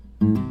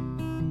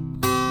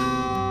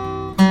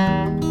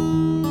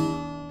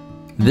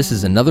This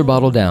is Another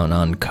Bottle Down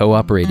on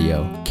Co-op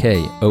Radio,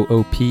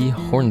 KOOP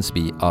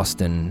Hornsby,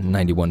 Austin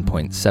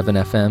 91.7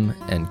 FM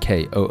and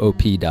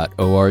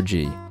KOOP.org.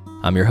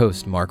 I'm your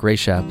host, Mark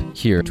Rayshap,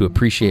 here to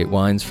appreciate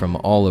wines from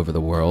all over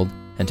the world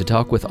and to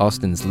talk with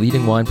Austin's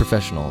leading wine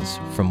professionals,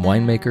 from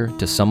winemaker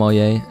to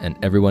sommelier and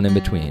everyone in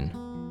between.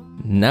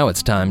 Now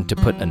it's time to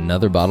put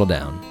another bottle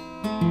down.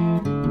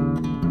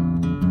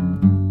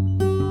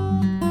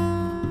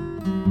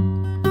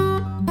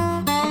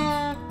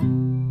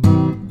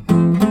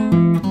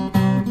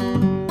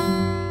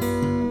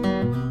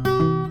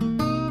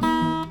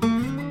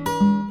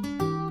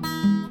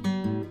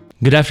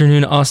 Good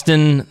afternoon,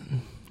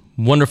 Austin.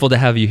 Wonderful to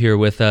have you here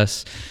with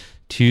us.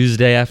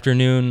 Tuesday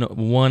afternoon,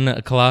 1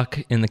 o'clock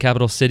in the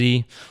capital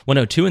city,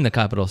 1:02 in the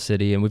capital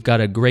city, and we've got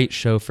a great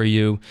show for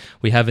you.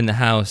 We have in the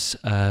house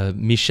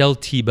Michel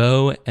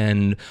Thibault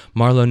and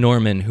Marla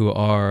Norman, who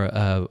are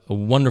a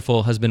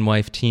wonderful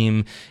husband-wife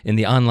team in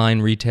the online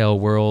retail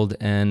world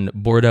and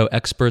Bordeaux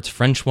experts,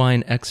 French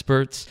wine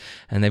experts,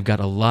 and they've got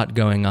a lot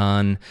going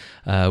on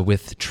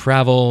with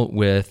travel,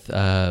 with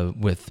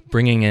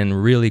bringing in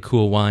really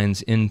cool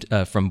wines in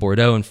from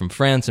Bordeaux and from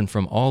France and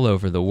from all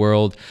over the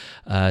world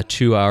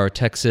to our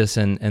Texas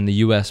and the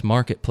U.S.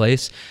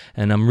 marketplace,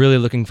 and I'm really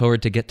looking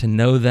forward to get to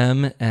know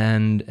them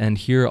and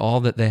hear all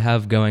that they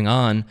have going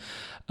on.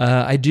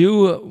 I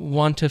do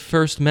want to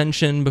first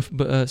mention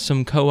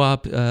some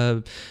co-op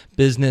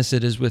business.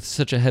 It is with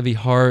such a heavy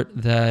heart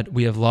that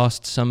we have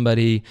lost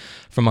somebody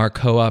from our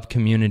co-op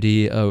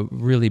community, a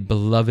really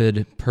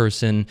beloved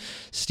person.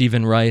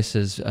 Stephen Rice,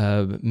 as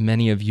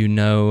many of you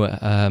know,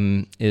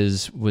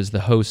 was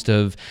the host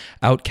of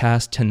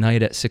Outcast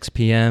tonight at 6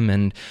 p.m.,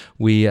 and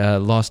we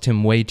lost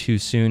him way too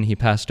soon. He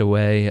passed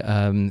away.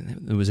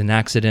 It was an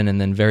accident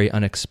and then very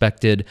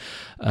unexpected.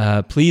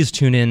 Please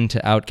tune in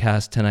to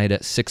Outcast tonight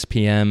at 6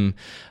 p.m.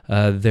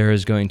 There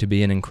is going to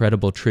be an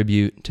incredible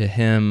tribute to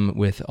him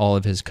with all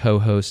of his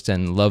co-hosts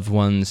and loved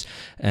ones.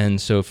 And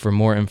so for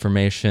more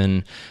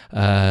information,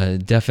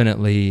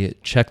 definitely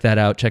check that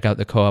out. Check out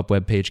the co-op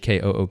webpage,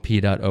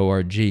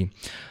 koop.org.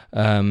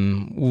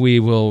 We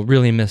will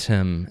really miss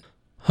him.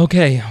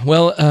 Okay,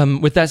 well,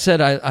 with that said,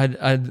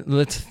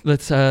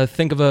 let's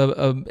think of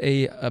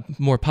a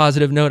more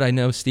positive note. I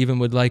know Stephen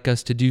would like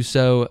us to do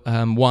so.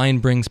 Wine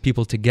brings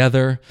people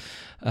together.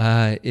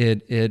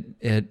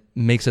 It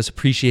makes us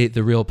appreciate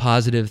the real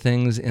positive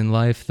things in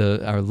life,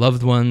 our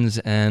loved ones,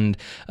 and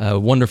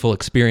wonderful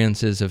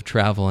experiences of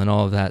travel and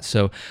all of that.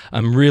 So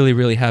I'm really,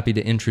 really happy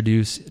to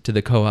introduce to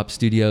the Co-op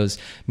Studios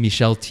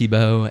Michel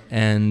Thibault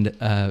and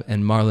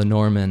Marla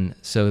Norman.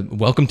 So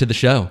welcome to the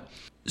show.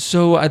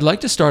 So I'd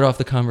like to start off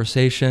the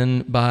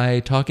conversation by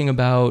talking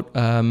about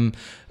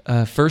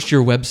first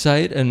your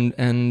website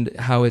and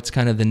how it's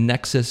kind of the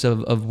nexus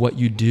of what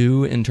you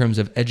do in terms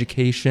of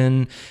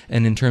education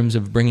and in terms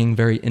of bringing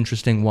very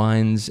interesting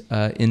wines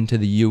into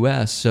the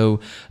U.S. So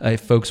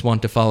if folks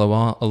want to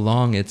follow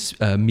along, it's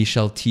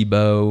Michel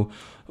Thibault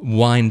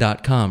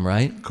Wine.com,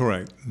 right?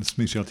 Correct. It's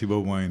Michel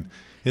Thibault Wine.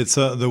 It's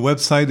the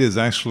website is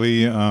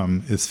actually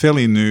it's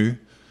fairly new.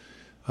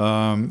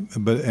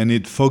 But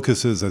it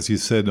focuses, as you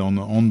said,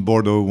 on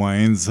Bordeaux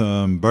wines,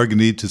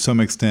 Burgundy to some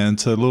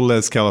extent, a little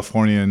less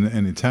California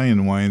and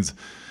Italian wines.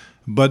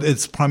 But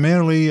it's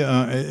primarily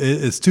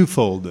it's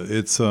twofold.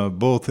 It's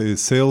both a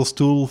sales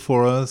tool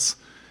for us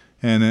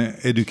and an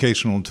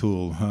educational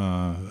tool,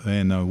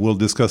 and we'll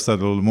discuss that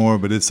a little more.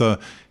 But it's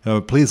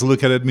please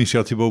look at it,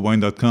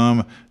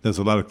 michelthibaultwine.com. There's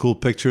a lot of cool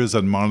pictures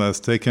that Marla has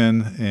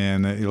taken,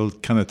 and it'll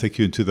kind of take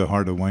you into the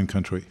heart of wine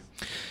country.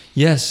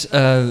 Yes,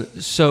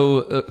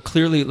 so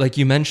clearly, like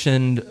you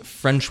mentioned,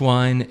 French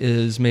wine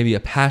is maybe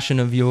a passion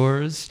of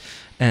yours,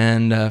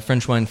 and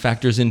French wine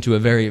factors into a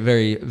very,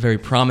 very, very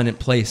prominent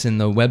place in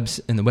the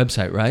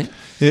website, right?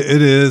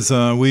 It is.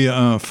 We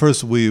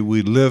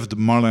lived,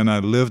 Marla and I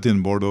lived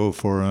in Bordeaux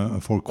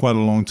for quite a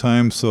long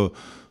time, so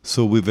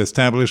we've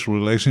established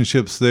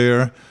relationships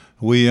there.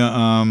 We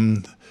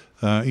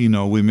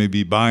may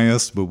be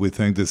biased, but we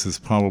think this is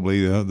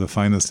probably the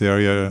finest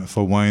area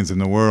for wines in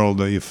the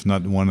world, if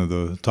not one of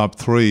the top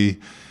three.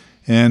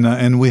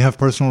 And we have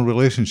personal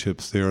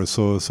relationships there.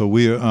 So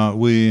we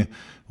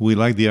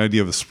like the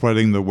idea of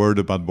spreading the word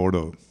about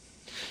Bordeaux.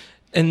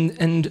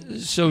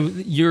 And so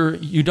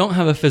you don't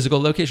have a physical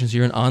location, so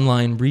you're an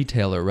online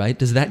retailer, right?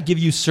 Does that give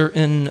you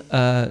certain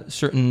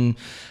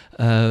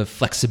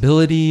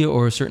flexibility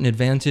or a certain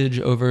advantage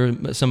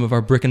over some of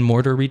our brick and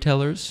mortar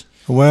retailers?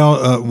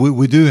 Well,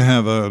 we do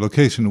have a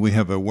location. We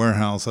have a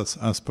warehouse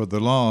as per the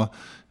law,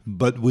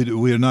 but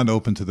we are not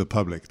open to the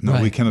public. No,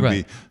 we cannot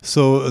be.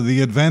 So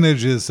the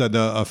advantage is that,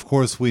 of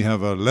course, we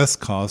have a less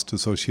cost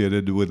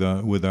associated with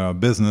our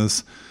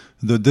business.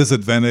 The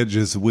disadvantage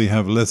is we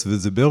have less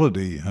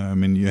visibility. I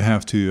mean, you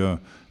have to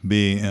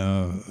be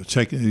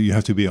You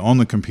have to be on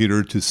the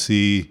computer to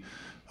see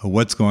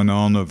what's going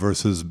on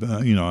versus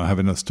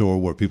having a store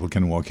where people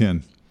can walk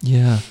in.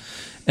 Yeah.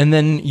 And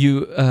then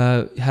you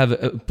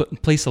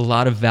place a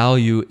lot of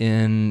value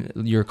in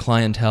your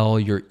clientele,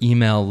 your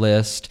email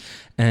list,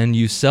 and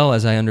you sell,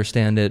 as I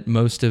understand it,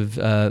 most of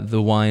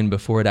the wine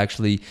before it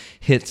actually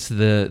hits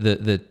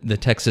the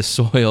Texas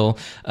soil.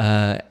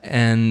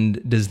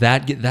 And does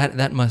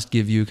that must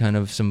give you kind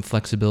of some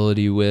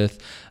flexibility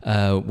with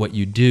what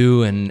you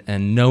do, and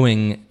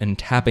knowing and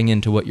tapping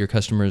into what your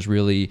customers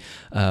really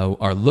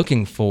are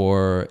looking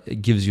for.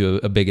 It gives you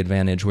a big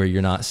advantage where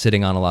you're not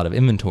sitting on a lot of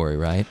inventory,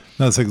 right?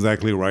 That's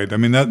exactly right. I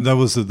mean, that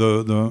was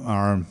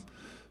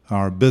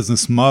our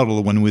business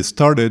model when we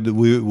started.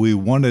 We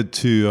wanted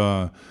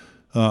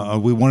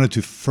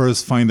to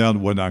first find out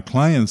what our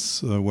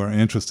clients were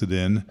interested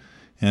in,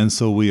 and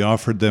so we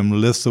offered them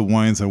lists of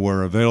wines that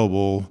were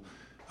available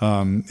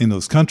in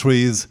those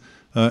countries,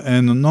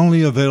 and not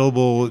only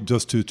available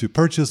just to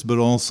purchase, but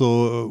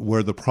also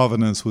where the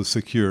provenance was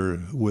secure,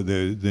 where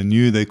they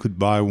knew they could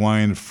buy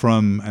wine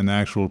from an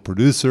actual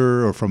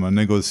producer or from a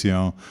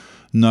négociant,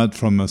 not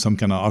from some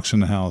kind of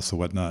auction house or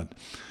whatnot.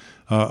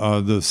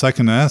 The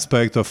second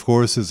aspect, of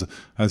course, is,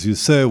 as you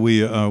say,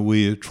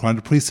 we try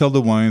to pre-sell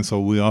the wine, so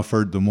we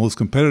offered the most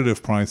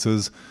competitive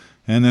prices,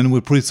 and then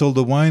we pre-sold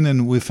the wine,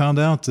 and we found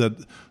out that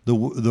the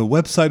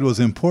website was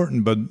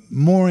important, but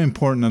more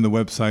important than the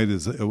website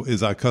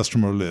is our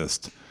customer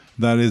list.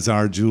 That is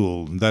our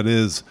jewel. That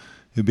is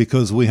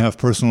because we have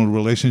personal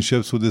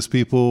relationships with these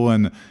people,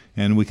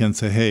 and we can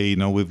say, hey,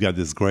 we've got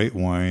this great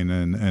wine,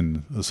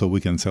 and so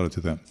we can sell it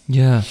to them.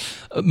 Yeah.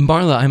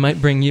 Marla, I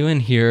might bring you in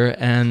here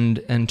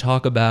and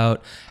talk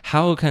about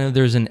how kind of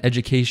there's an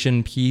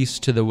education piece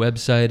to the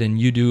website, and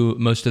you do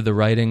most of the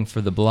writing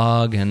for the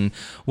blog, and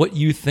what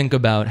you think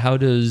about how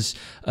does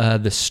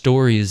the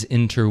stories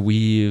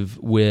interweave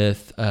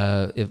with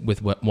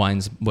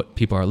what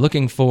people are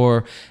looking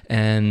for,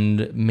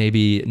 and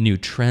maybe new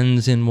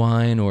trends in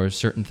wine or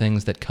certain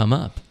things that come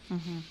up.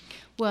 Mm-hmm.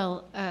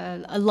 Well,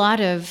 a lot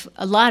of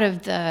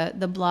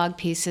the blog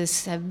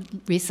pieces have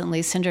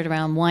recently centered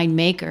around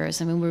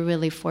winemakers. I mean, we're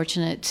really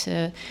fortunate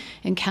to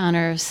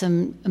encounter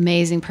some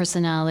amazing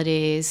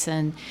personalities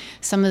and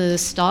some of the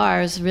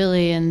stars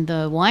really in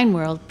the wine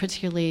world,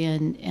 particularly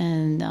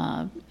in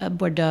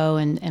Bordeaux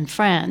and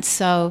France.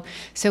 So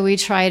we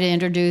try to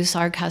introduce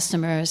our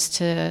customers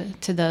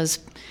to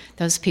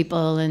those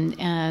people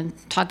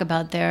and talk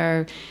about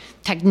their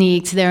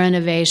techniques, their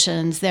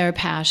innovations, their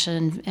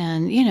passion,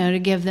 and to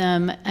give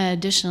them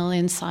additional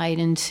insight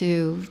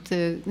into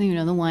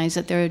the wines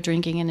that they're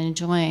drinking and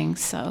enjoying.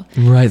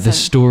 The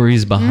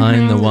stories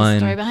behind the wine, the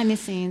story behind the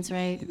scenes,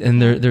 right? And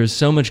there's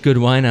so much good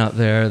wine out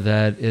there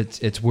that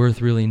it's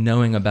worth really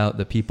knowing about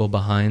the people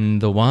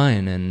behind the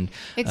wine, and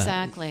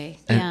exactly,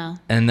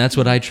 and that's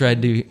what I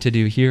tried to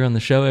do here on the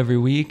show every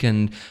week,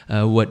 and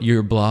what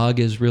your blog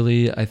is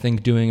really, I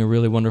think, doing a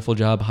really wonderful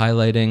job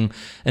highlighting,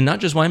 and not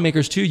just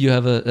winemakers too. You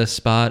have a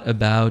spot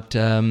about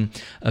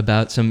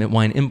some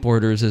wine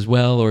importers as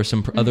well, or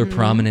some other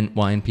prominent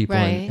wine people.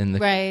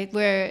 Right.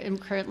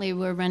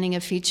 We're running a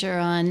feature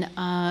on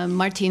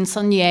Martine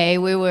Saunier.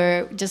 We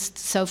were just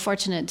so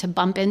fortunate to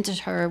bump into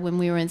her when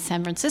we were in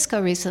San Francisco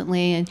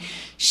recently, and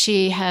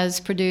she has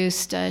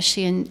produced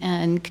she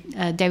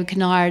and David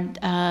Kennard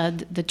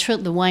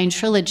the wine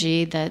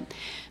trilogy that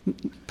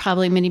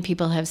probably many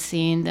people have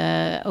seen,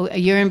 a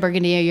year in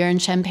Burgundy, a year in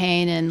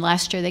Champagne, and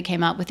last year they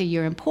came out with a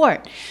year in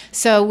Port.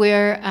 So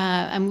we're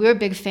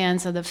big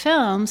fans of the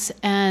films,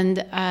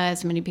 and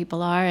as many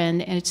people are,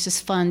 and it's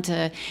just fun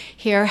to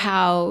hear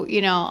how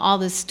all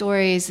the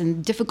stories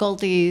and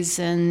difficulties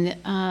and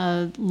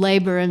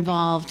labor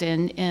involved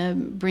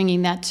in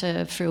bringing that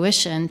to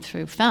fruition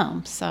through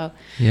film. So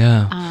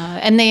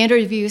and they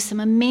interview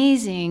some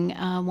amazing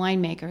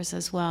winemakers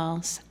as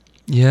well.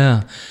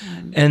 Yeah.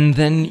 And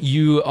then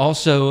you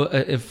also,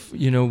 if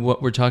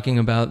what we're talking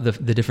about,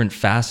 the different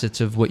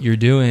facets of what you're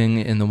doing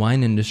in the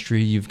wine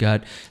industry, you've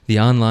got the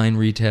online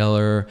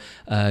retailer,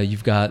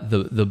 you've got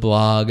the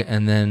blog,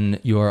 and then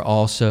you're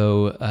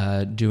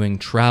also doing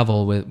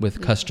travel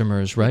with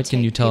customers, right?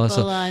 Can you tell us?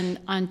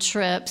 On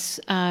trips,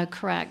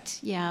 correct.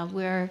 Yeah,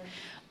 we're...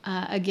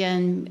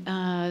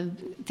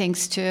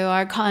 thanks to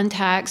our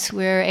contacts,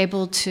 we're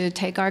able to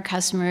take our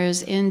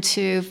customers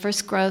into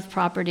first growth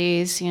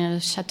properties,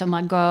 Chateau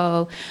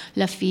Margaux,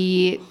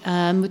 Lafite,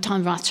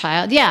 Mouton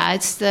Rothschild. Yeah,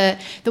 it's the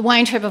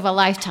wine trip of a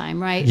lifetime,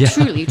 right? Yeah.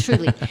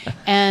 Truly.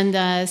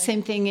 And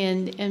same thing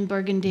in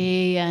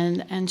Burgundy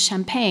and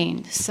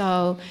Champagne.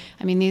 So,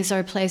 I mean, these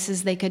are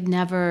places they could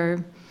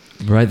never...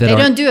 Right, they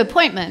don't do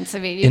appointments. I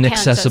mean, you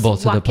inaccessible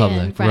can't just to the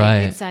public.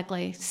 Right,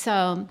 exactly.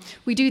 So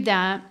we do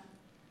that.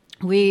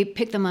 We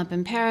pick them up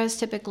in Paris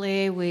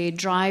typically. We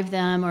drive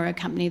them or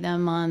accompany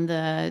them on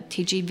the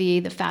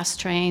TGV, the fast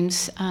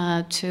trains,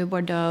 to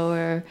Bordeaux,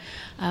 or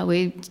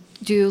we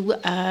do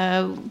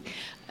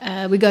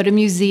We go to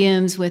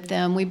museums with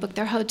them. We book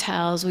their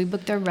hotels. We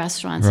book their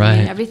restaurants. Right. I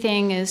mean,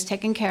 everything is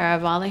taken care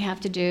of. All they have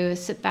to do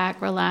is sit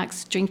back,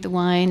 relax, drink the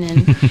wine,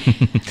 and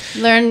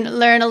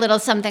learn a little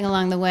something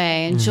along the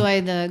way.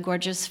 Enjoy the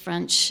gorgeous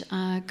French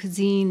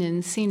cuisine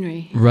and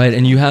scenery. Right,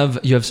 and you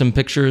have some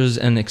pictures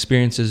and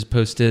experiences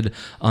posted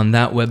on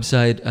that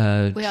website.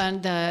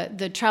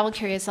 The Travel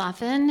Curious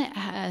Often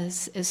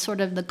is sort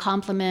of the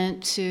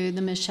complement to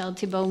the Michel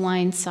Thibault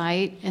Wine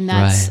site, and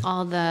that's Right.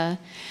 all the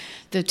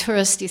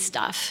touristy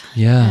stuff.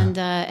 Yeah.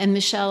 And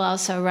Michel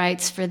also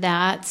writes for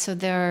that, so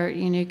there,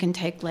 you can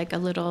take like a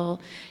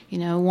little,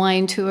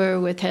 wine tour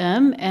with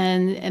him,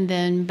 and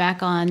then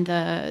back on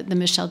the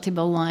Michel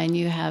Thibault Wine,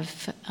 you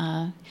have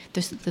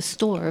the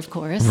store, of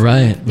course.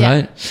 Right, Yeah.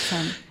 right.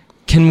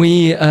 Can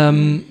we,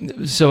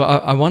 so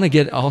I want to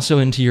get also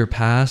into your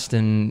past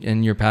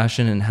and your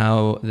passion and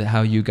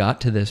how you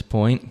got to this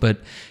point, but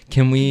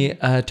can we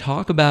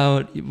talk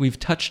about, we've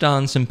touched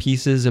on some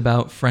pieces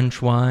about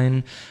French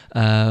wine,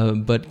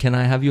 but can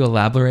I have you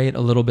elaborate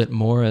a little bit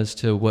more as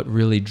to what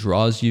really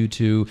draws you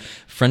to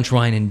French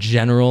wine in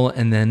general,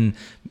 and then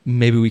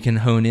maybe we can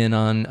hone in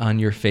on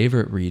your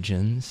favorite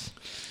regions?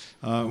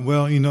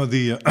 Well,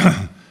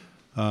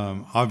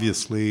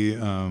 obviously,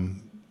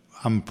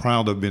 I'm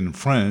proud of being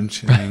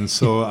French, and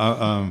so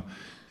I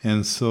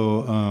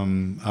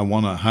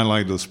want to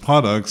highlight those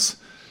products.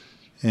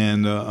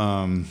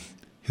 And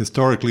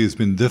historically, it's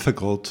been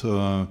difficult,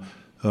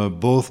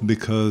 both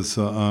because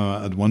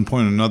at one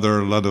point or another,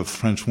 a lot of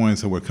French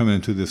wines that were coming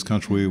into this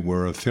country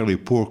were of fairly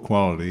poor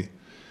quality,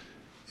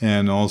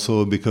 and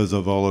also because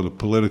of all of the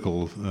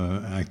political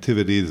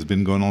activity that's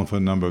been going on for a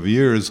number of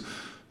years.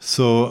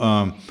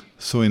 So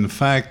in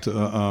fact,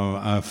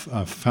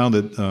 I've found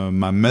it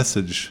my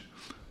message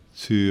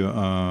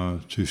to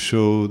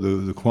show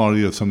the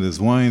quality of some of these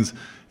wines,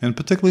 and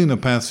particularly in the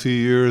past few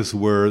years,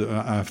 where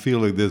I feel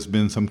like there's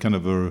been some kind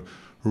of a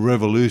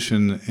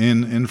revolution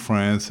in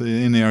France,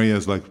 in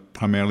areas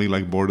primarily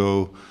like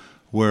Bordeaux,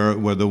 where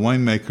the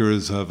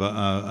winemakers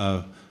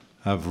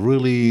have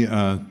really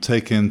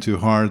taken to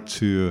heart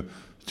to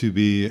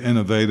be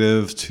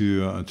innovative,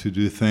 to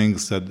do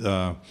things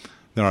that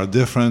are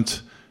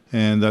different,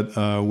 and that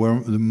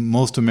where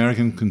most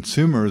American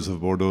consumers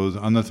of Bordeaux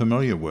are not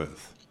familiar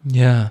with.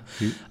 Yeah.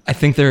 I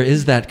think there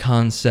is that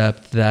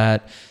concept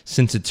that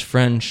since it's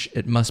French,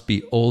 it must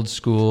be old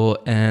school,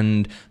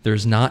 and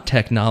there's not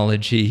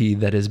technology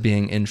that is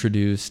being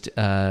introduced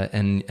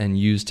and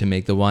used to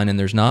make the wine, and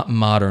there's not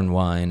modern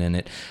wine, and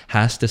it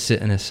has to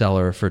sit in a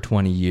cellar for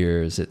 20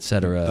 years,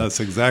 etc. That's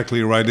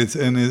exactly right. It's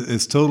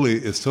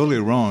totally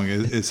wrong.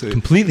 It's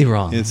completely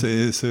wrong. It's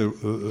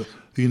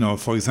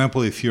for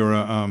example, if you're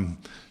in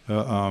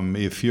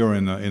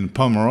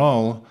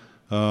Pomerol,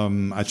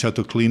 at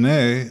Chateau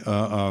Clinet,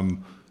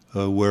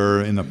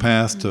 where in the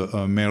past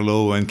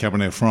Merlot and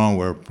Cabernet Franc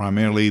were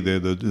primarily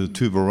the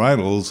two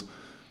varietals,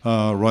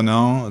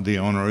 Ronan, the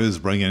owner, is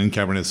bringing in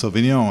Cabernet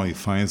Sauvignon. He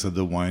finds that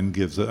the wine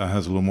has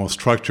a little more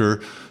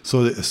structure,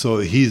 so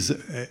he's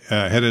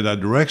headed that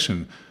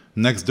direction.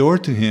 Next door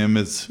to him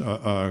is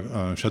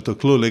Chateau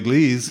Clos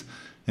l'Église,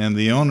 and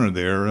the owner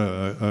there,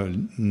 a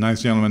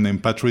nice gentleman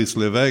named Patrice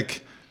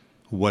Lévesque.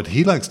 What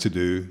he likes to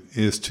do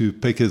is to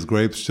pick his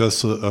grapes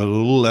just a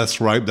little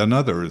less ripe than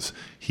others.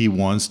 He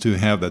wants to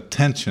have the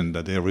tension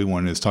that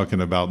everyone is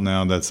talking about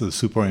now. That's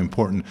super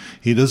important.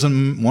 He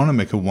doesn't want to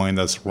make a wine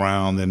that's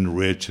round and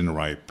rich and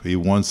ripe. He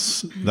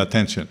wants that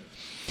tension.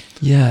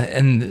 Yeah,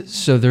 and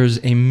so there's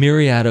a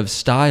myriad of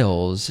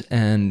styles,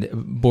 and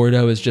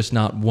Bordeaux is just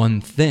not one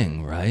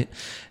thing, right?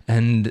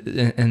 And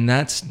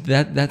that's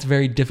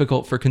very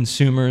difficult for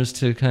consumers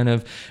to kind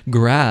of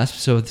grasp.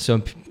 So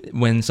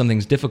when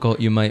something's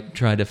difficult, you might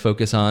try to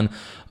focus on,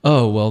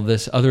 oh, well,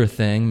 this other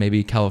thing,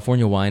 maybe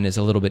California wine, is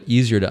a little bit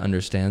easier to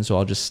understand, so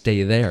I'll just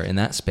stay there in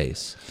that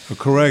space.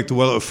 Correct.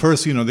 Well,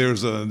 first,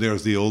 there's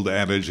the old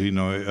adage,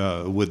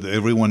 with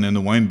everyone in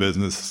the wine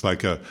business, it's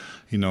like the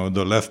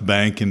left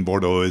bank in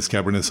Bordeaux is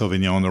Cabernet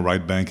Sauvignon, the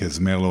right bank is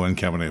Merlot and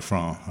Cabernet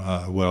Franc.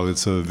 Well,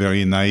 it's a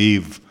very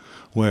naive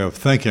way of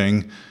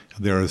thinking.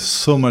 There is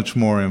so much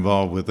more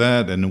involved with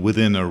that, and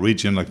within a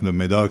region like the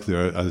Médoc,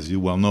 as you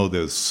well know,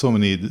 there's so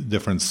many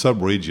different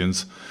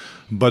sub-regions.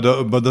 But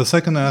the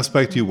second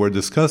aspect you were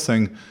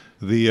discussing,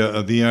 the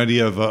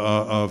idea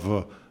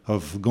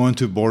of going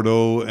to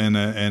Bordeaux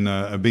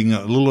and being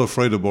a little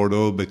afraid of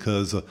Bordeaux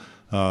because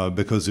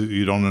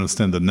you don't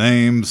understand the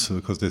names,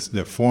 because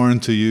they're foreign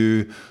to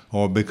you,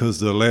 or because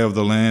the lay of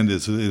the land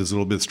is a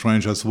little bit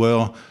strange as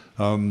well.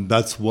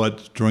 That's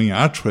what, during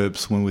our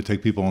trips, when we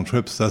take people on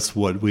trips, that's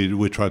what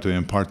we try to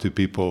impart to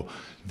people.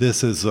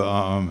 This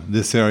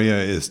area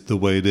is the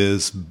way it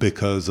is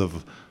because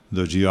of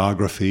the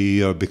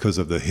geography or because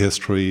of the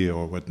history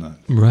or whatnot.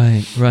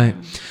 Right.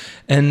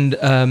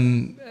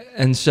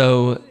 And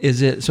so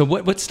is it, so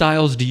what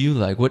styles do you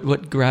like?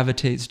 What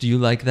gravitates, do you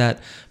like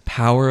that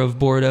power of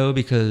Bordeaux?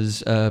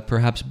 Because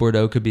perhaps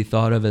Bordeaux could be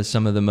thought of as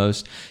some of the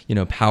most,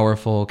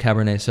 powerful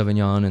Cabernet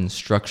Sauvignon and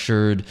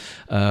structured,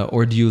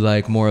 or do you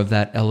like more of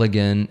that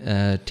elegant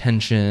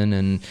tension?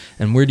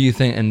 And where do you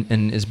think,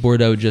 and is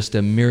Bordeaux just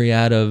a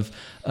myriad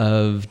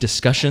of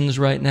discussions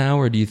right now,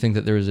 or do you think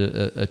that there's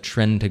a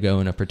trend to go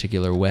in a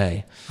particular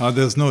way?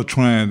 There's no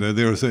trend.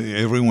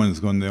 Everyone's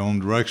going their own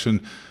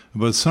direction.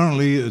 But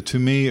certainly, to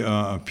me,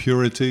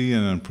 purity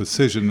and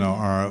precision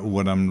are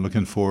what I'm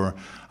looking for.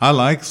 I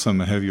like some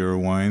heavier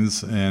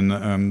wines,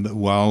 and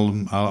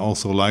while I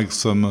also like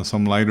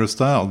some lighter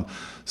style.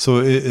 So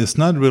it's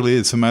not really,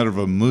 it's a matter of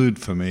a mood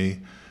for me.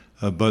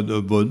 But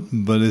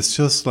it's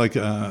just like,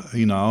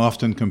 I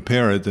often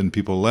compare it, and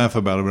people laugh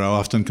about it, but I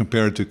often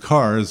compare it to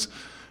cars.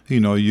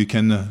 You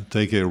can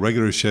take a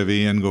regular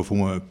Chevy and go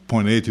from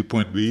point A to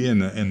point B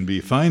and be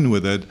fine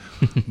with it.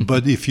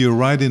 But if you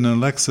ride in a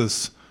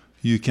Lexus,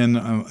 you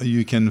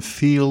can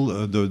feel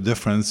the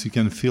difference. You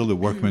can feel the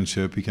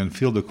workmanship. You can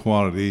feel the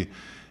quality,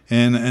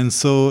 and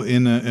so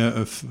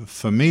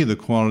for me, the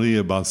quality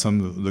about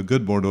some of the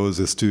good Bordeaux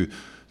is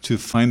to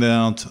find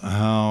out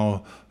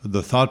how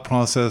the thought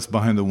process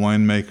behind the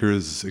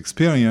winemaker's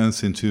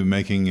experience into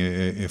making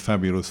a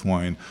fabulous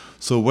wine.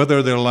 So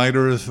whether they're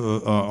lighter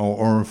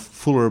or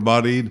fuller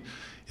bodied,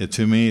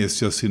 to me, it's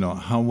just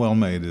how well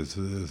made is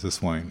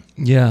this wine.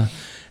 Yeah.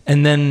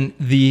 And then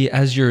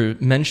as you're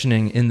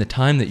mentioning, in the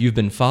time that you've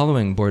been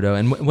following Bordeaux,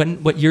 and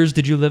what years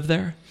did you live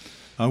there?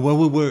 Well,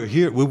 we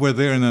were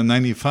there in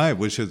 '95,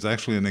 which is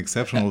actually an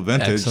exceptional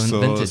vintage.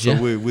 Excellent vintage,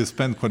 yeah. We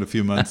spent quite a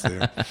few months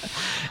there.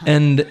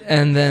 and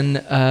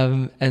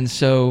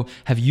so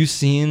have you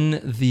seen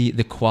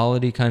the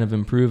quality kind of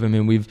improve? I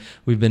mean, we've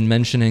been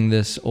mentioning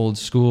this old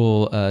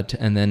school,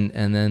 and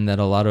then that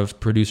a lot of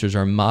producers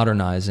are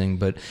modernizing.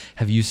 But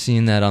have you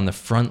seen that on the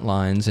front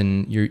lines?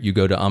 And you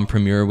go to En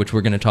Primeur, which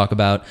we're going to talk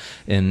about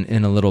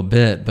in a little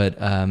bit. But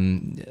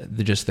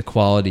the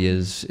quality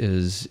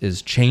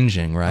is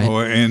changing, right? Oh,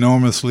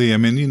 enormous. I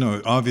mean,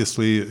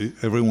 obviously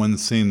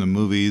everyone's seen the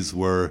movies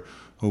where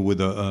with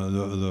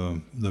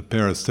the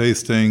Paris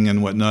tasting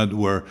and whatnot,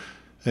 where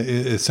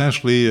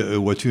essentially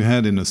what you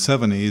had in the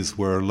 70s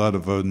were a lot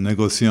of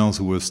negociants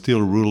who were still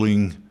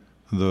ruling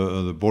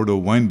the Bordeaux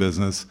wine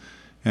business,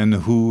 and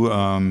who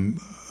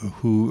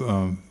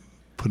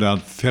put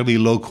out fairly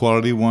low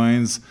quality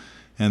wines,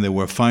 and they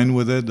were fine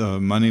with it.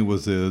 Money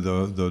was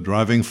the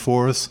driving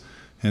force.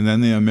 And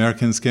then the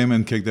Americans came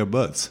and kicked their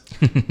butts,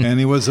 and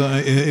it was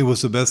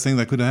the best thing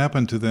that could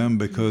happen to them,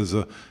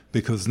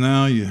 because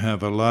now you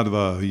have a lot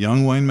of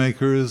young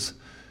winemakers,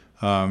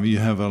 you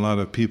have a lot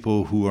of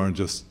people who are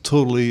just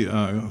totally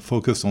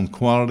focused on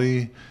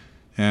quality,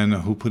 and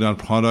who put out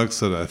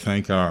products that I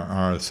think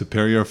are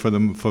superior for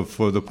them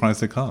for the price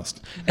they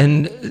cost.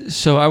 And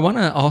so I want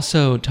to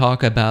also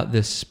talk about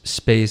this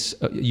space.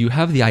 You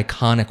have the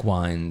iconic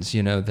wines,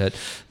 that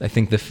I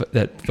think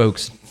that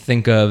folks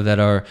think of that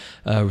are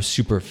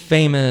super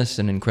famous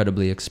and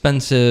incredibly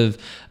expensive,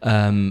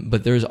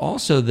 but there's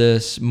also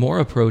this more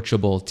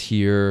approachable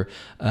tier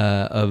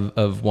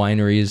of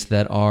wineries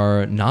that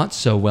are not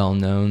so well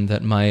known,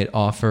 that might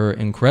offer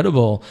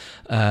incredible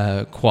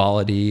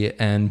quality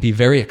and be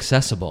very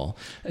accessible.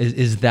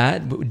 Is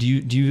that,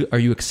 are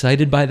you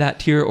excited by that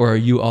tier, or are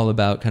you all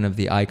about kind of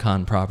the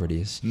icon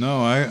properties?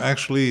 No, I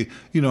actually,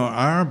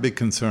 our big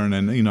concern,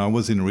 and I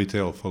was in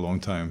retail for a long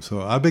time, so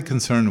our big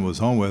concern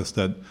was always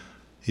that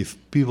if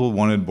people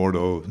wanted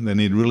Bordeaux, then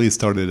it really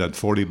started at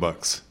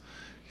 $40.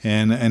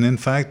 And in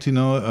fact,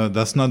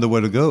 that's not the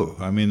way to go.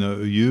 I mean,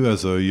 you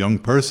as a young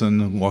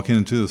person walking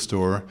into the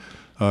store,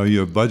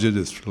 your budget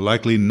is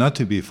likely not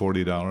to be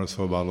 $40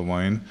 for a bottle of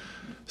wine.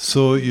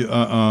 So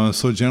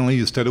so generally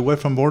you stayed away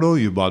from Bordeaux.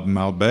 You bought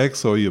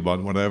Malbecs, or you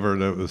bought whatever,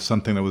 that was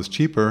something that was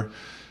cheaper.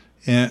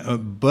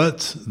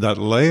 But that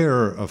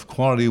layer of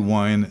quality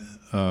wine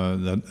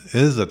that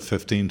is at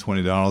 $15,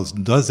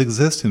 $20 does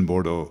exist in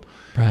Bordeaux.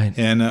 Right.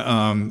 And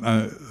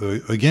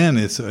again,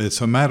 it's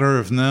a matter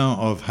of now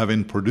of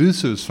having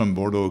producers from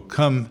Bordeaux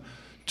come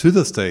to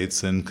the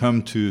States and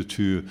come to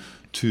do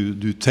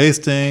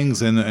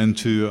tastings and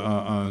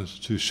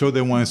to show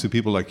their wines to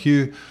people like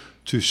you,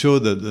 to show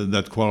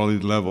that quality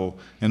level.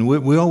 And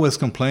we always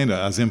complain,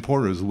 as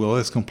importers, we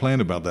always complain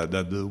about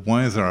that the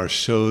wines that are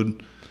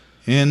showed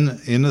in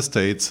the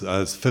States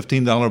as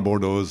 $15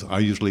 Bordeaux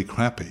are usually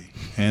crappy.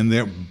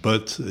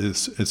 But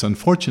it's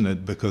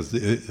unfortunate, because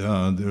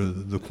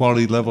the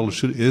quality level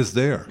is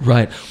there.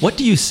 Right. What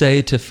do you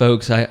say to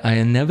folks? I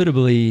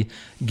inevitably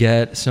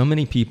get so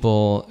many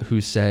people who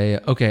say,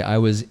 okay, I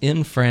was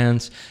in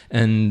France,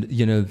 and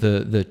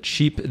the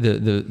cheap,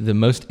 the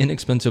most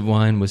inexpensive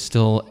wine was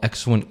still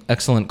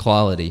excellent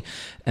quality,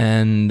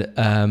 and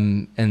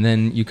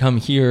then you come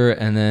here,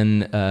 and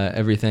then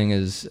everything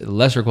is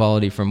lesser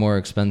quality for more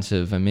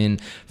expensive. I mean,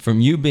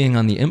 from you being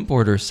on the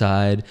importer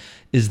side,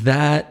 is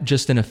that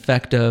just an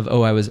effect of,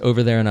 I was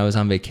over there and I was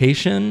on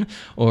vacation,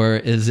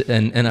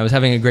 and I was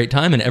having a great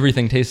time and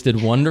everything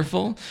tasted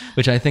wonderful,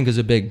 which I think is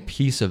a big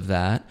piece of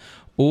that?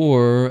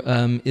 Or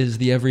is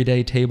the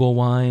everyday table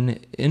wine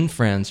in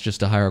France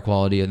just a higher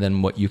quality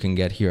than what you can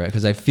get here?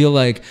 Because I feel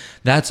like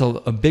that's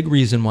a big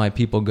reason why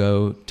people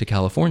go to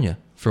California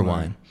for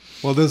wine.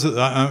 Well, there's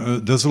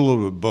a little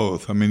bit of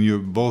both. I mean, you're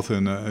both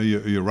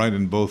you're right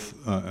in both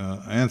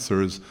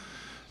answers.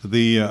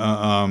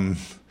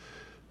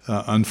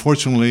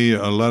 Unfortunately,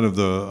 a lot of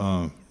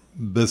the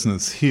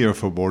business here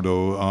for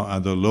Bordeaux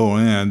at the low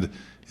end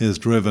is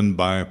driven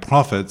by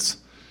profits,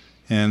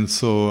 and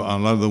so a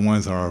lot of the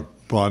wines that are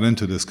brought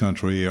into this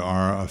country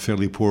are a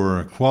fairly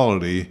poor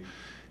quality,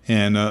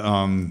 and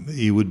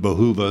it would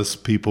behoove us,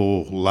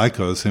 people like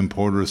us,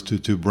 importers,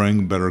 to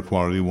bring better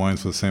quality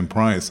wines for the same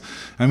price.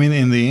 I mean,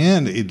 in the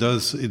end, it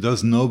doesn't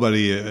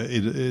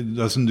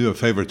do a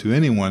favor to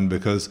anyone,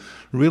 because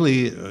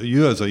really,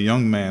 you as a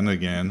young man,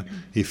 again,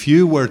 if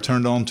you were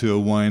turned on to a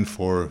wine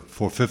for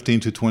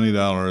 $15 to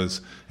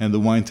 $20 and the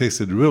wine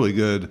tasted really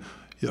good,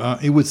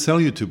 it would sell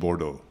you to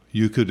Bordeaux.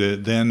 You could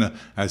then,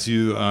 as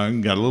you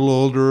got a little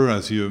older,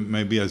 as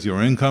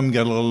your income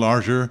got a little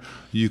larger,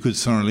 you could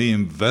certainly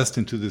invest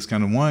into this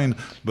kind of wine.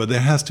 But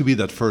there has to be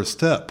that first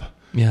step.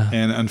 Yeah.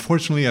 And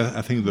unfortunately,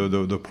 I think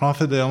the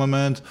profit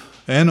element,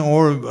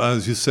 or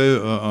as you say,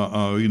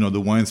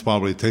 the wines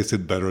probably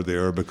tasted better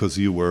there because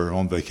you were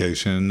on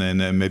vacation,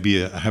 and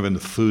maybe having the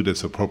food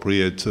that's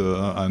appropriate,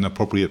 an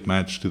appropriate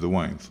match to the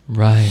wines.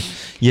 Right.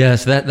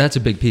 Yes, that's a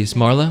big piece.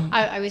 Marla?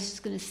 I was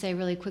just going to say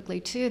really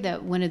quickly, too,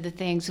 that one of the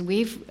things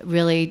we've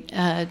really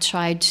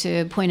tried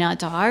to point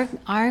out to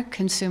our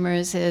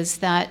consumers is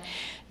that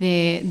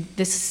the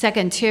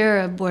second tier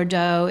of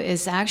Bordeaux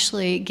is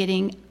actually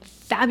getting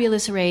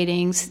fabulous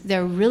ratings.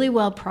 They're really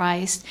well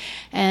priced,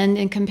 and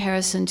in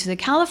comparison to the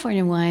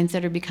California wines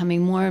that are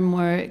becoming more and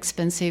more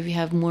expensive, you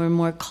have more and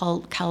more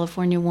cult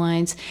California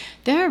wines.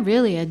 They're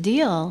really a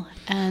deal,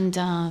 and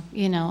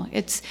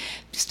it's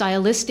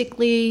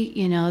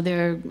stylistically,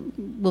 there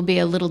will be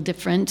a little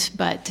different,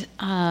 but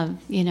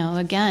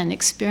again,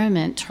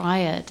 experiment, try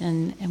it,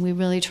 and we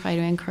really try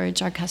to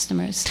encourage our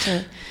customers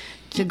to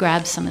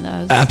grab some of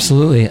those.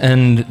 Absolutely,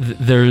 and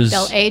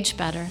they'll age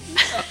better.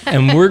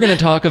 And we're going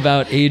to talk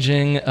about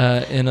aging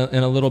in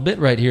a little bit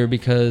right here,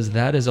 because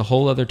that is a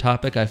whole other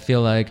topic. I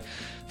feel like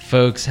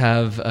folks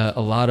have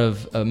a lot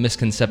of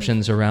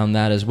misconceptions around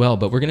that as well.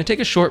 But we're going to take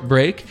a short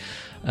break.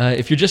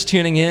 If you're just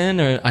tuning in,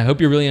 I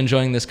hope you're really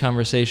enjoying this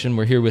conversation.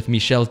 We're here with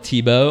Michel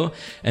Thibault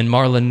and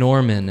Marla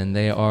Norman, and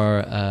they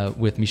are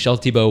with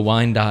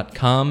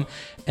michelthibaultwine.com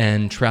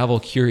and Travel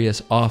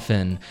Curious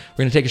Often. We're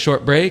going to take a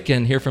short break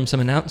and hear from some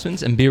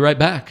announcements and be right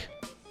back.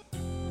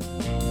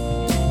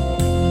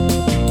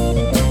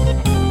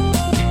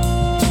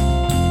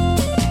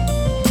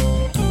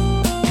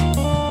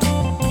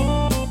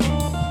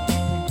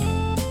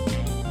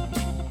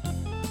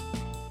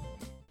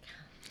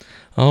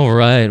 All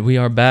right, we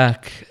are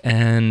back,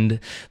 and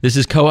this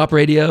is Co-op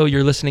Radio.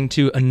 You're listening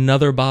to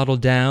Another Bottle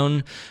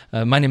Down.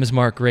 My name is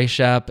Mark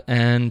Rayshap,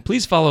 and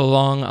please follow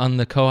along on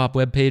the Co-op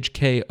webpage,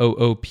 koop.org,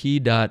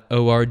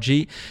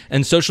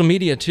 and social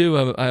media too.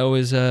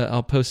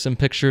 I'll post some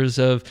pictures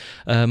of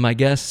my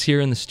guests here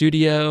in the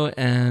studio,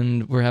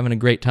 and we're having a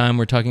great time.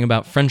 We're talking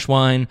about French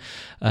wine.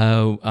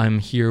 I'm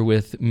here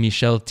with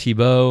Michel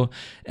Thibault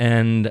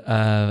and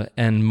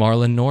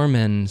Marla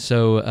Norman.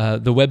 So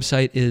the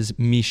website is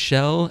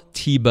Michel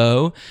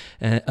Thibault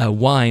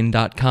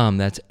wine.com.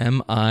 That's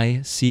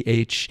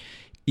MICHE.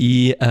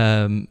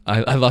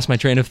 I lost my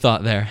train of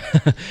thought there.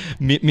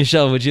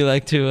 Michel, would you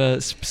like to?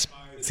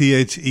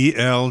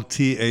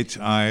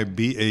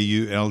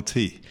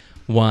 CHELTHIBAULT.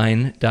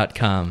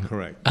 Wine.com.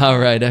 Correct. All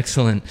right,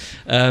 excellent.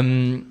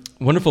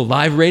 Wonderful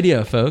live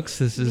radio, folks.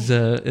 This is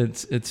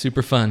it's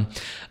super fun.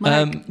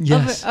 Mark,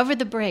 yes. over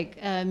the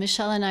break,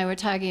 Michel and I were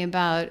talking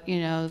about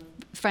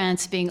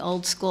France being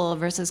old school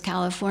versus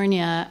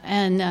California,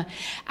 and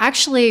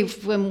actually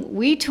when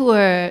we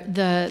tour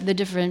the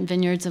different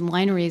vineyards and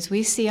wineries,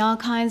 we see all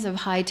kinds of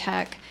high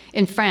tech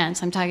in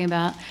France. I'm talking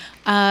about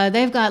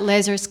they've got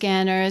laser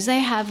scanners, they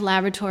have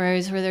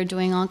laboratories where they're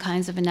doing all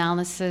kinds of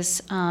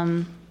analysis.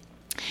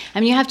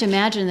 You have to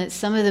imagine that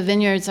some of the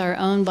vineyards are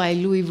owned by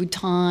Louis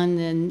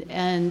Vuitton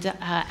and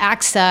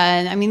AXA,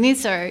 and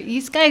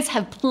these guys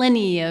have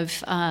plenty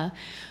of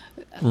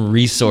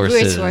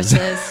resources.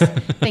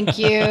 Thank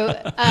you.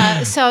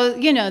 So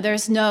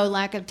there's no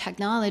lack of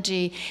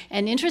technology.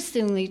 And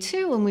interestingly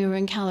too, when we were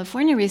in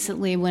California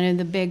recently, one of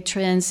the big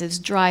trends is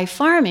dry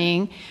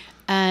farming,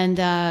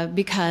 and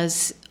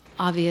because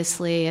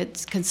obviously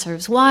it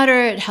conserves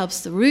water, it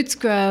helps the roots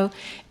grow,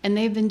 and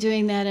they've been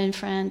doing that in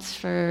France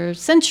for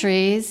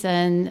centuries,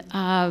 and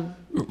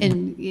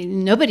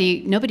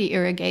nobody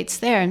irrigates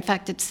there. In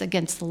fact, it's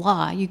against the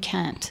law. You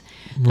can't.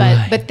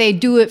 But they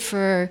do it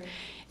for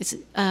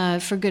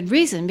good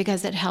reason,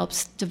 because it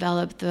helps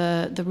develop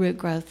the root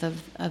growth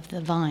of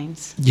the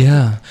vines.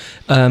 Yeah.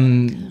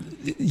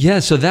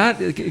 So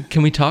that,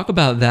 can we talk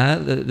about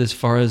that as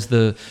far as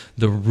the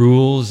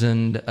rules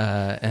and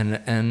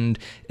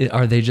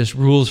are they just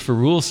rules for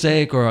rules'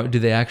 sake, or do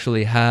they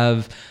actually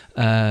have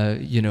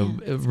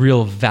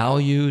real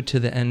value to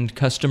the end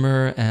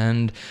customer,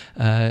 and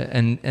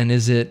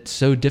is it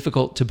so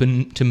difficult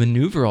to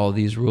maneuver all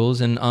these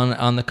rules? And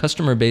on the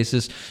customer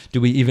basis, do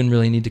we even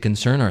really need to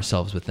concern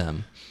ourselves with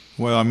them?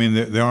 Well, I mean,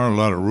 there are a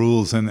lot of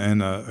rules, and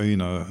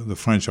the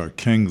French are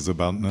kings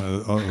about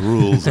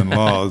rules and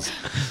laws.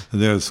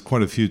 There's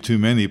quite a few too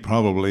many,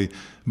 probably.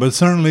 But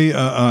certainly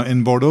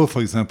in Bordeaux, for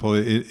example,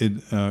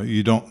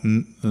 you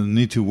don't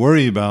need to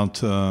worry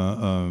about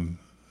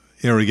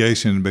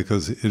irrigation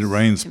because it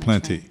rains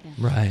plenty.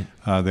 Right.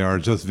 There are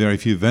just very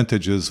few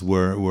vintages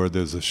where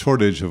there's a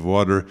shortage of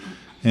water,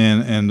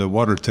 and the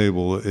water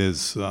table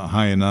is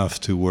high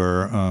enough to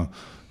where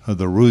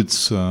the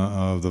roots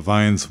of the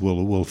vines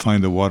will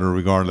find the water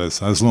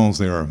regardless, as long as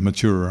they are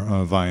mature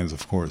vines,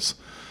 of course.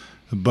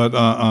 But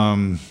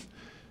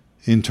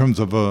in terms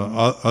of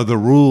other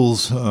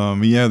rules,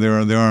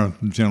 there are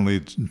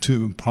generally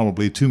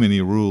probably too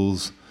many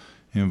rules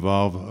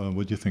involved.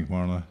 What do you think,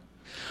 Marla?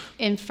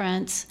 In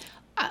France,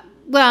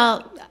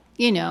 well,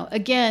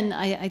 again,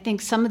 I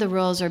think some of the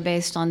rules are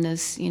based on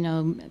this,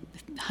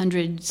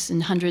 hundreds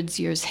and hundreds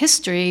years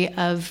history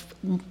of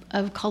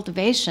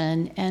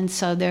cultivation, and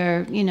so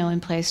they're in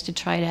place to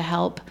try to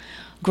help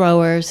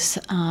growers.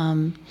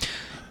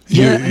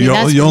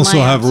 You also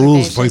have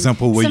rules, for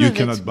example, where some you of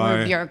cannot it's buy.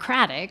 more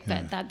bureaucratic,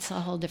 but that's a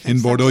whole different.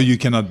 In Bordeaux, subject. you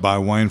cannot buy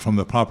wine from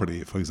the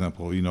property, for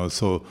example.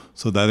 So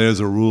that is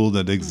a rule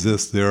that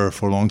exists there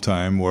for a long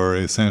time, where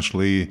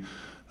essentially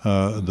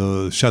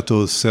the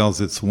chateau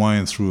sells its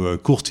wine through a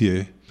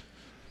courtier,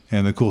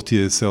 and the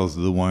courtier sells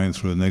the wine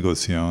through a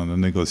négociant,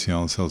 and the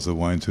négociant sells the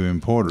wine to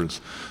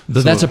importers.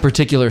 So that's a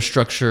particular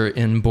structure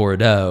in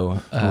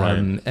Bordeaux,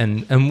 right.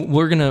 And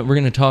we're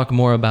gonna talk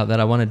more about that.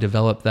 I want to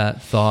develop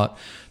that thought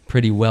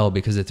pretty well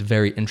because it's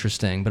very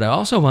interesting. But I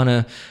also want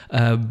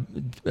to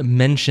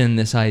mention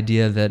this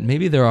idea that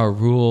maybe there are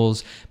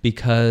rules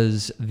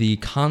because the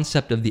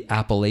concept of the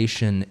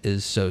appellation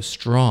is so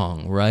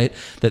strong, right?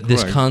 That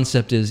this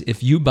concept is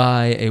if you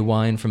buy a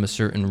wine from a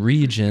certain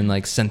region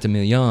like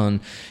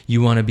Saint-Emilion,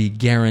 you want to be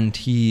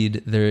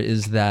guaranteed there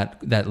is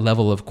that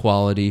level of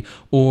quality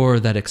or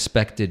that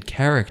expected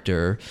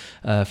character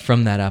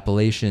from that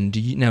appellation.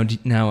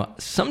 Now,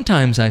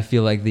 sometimes I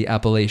feel like the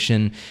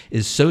appellation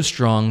is so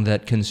strong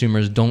that consumers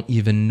don't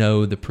even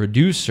know the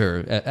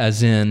producer,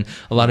 as in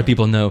a lot of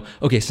people know,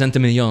 okay,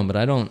 Saint-Emilion, but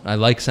I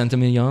like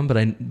Saint-Emilion, but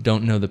I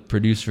don't know the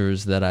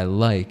producers that I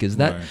like. Is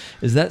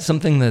that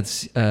something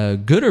that's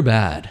good or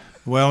bad?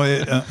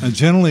 Well,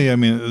 generally, I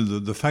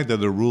mean, the fact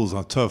that the rules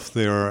are tough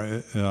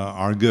there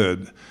are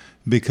good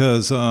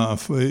because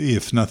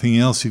if nothing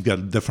else, you've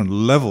got different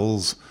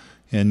levels.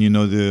 And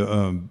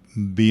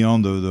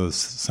beyond the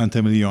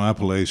Saint-Emilion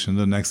appellation,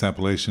 the next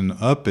appellation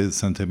up is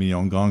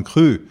Saint-Emilion Grand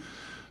Cru.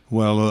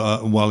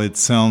 Well, while it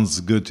sounds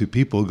good to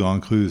people,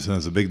 Grand Cru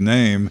has a big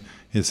name.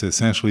 It's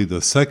essentially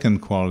the second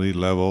quality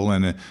level,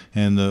 and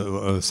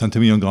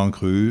Saint-Emilion Grand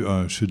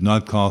Cru should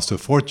not cost a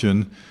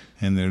fortune.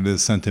 And there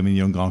is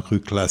Saint-Emilion Grand Cru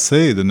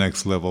Classé, the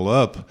next level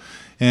up.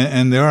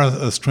 And there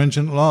are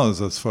stringent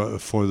laws as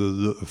for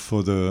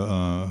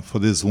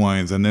these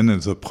wines. And then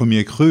there's a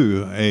Premier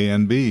Cru, A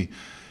and B.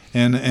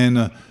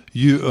 And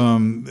you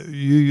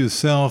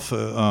yourself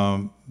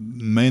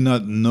may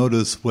not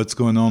notice what's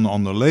going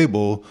on the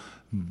label,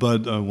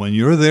 but when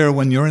you're there,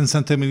 when you're in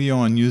Saint-Emilion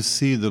and you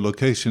see the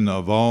location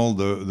of all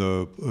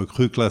the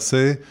Cru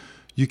Classé,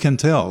 you can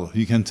tell.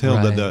 You can tell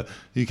right. that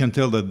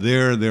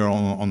they're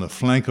on the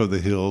flank of the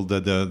hill,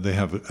 that they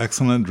have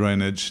excellent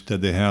drainage,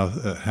 that they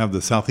have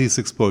the southeast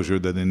exposure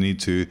that they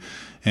need to,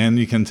 and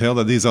you can tell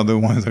that these are the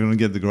ones that are going to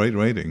get the great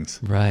ratings.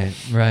 Right.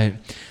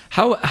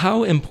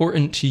 How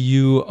important to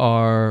you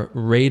are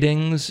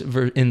ratings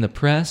in the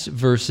press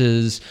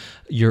versus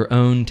your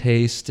own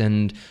taste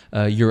and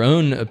your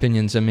own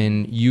opinions? I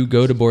mean, you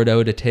go to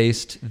Bordeaux to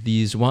taste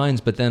these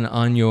wines, but then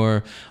on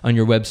your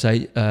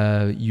website,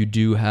 you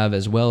do have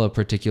as well a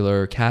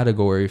particular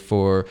category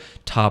for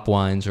top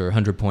wines or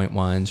 100-point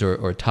wines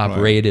or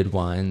top-rated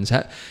wines.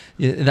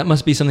 That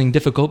must be something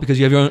difficult because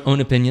you have your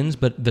own opinions,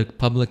 but the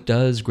public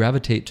does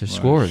gravitate to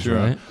scores, sure.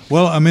 right?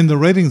 Well, I mean, the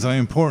ratings are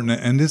important,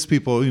 and these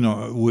people,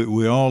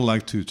 we all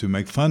like to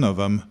make fun of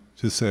them,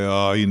 to say,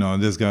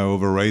 this guy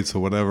overrates or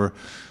whatever.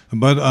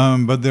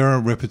 But their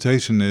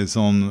reputation is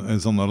on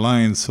the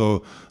line,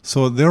 so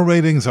their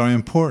ratings are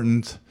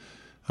important.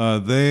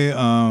 They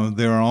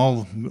are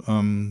all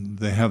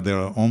they have their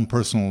own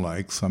personal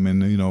likes. I mean,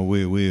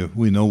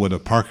 we know what a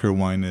Parker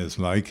wine is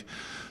like.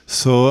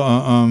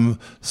 So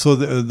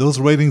those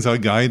ratings are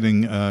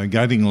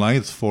guiding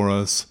lights for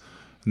us.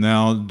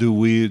 Now,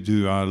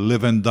 do I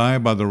live and die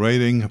by the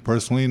rating?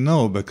 Personally,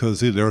 no, because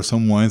there are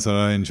some wines that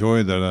I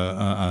enjoy that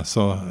I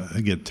saw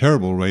get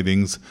terrible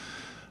ratings.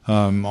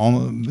 So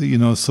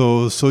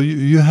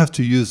you have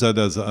to use that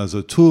as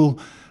a tool.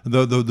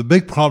 The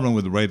big problem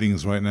with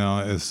ratings right now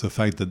is the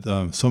fact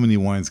that so many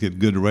wines get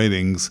good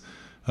ratings.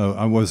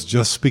 I was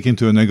just speaking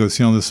to a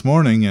négociant this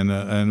morning,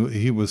 and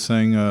he was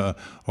saying,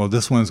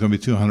 this one's going to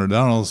be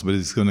 $200, but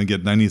it's going to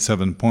get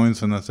 97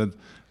 points. And I said,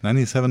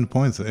 97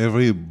 points.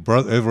 Every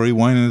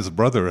wine and his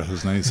brother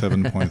has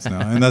 97 points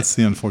now, and that's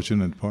the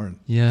unfortunate part.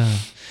 Yeah.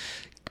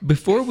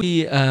 Before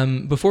we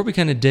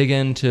kind of dig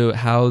into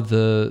how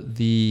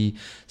the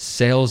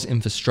sales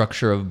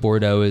infrastructure of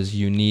Bordeaux is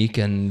unique,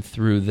 and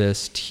through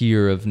this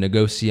tier of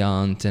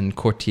négociant and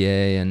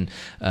courtier and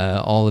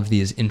all of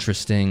these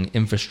interesting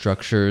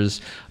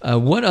infrastructures,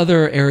 what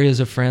other areas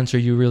of France are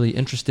you really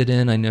interested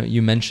in? I know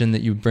you mentioned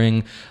that you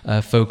bring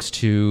folks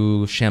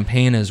to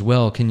Champagne as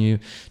well. Can you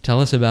tell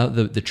us about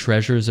the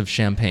treasures of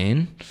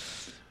Champagne?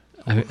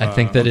 I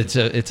think that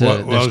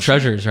there's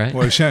treasures, right?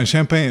 Well,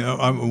 Champagne.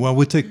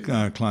 We take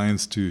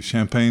clients to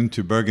Champagne,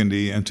 to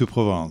Burgundy, and to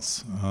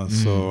Provence.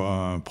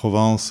 So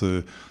Provence,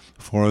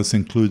 for us,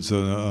 includes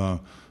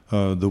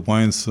the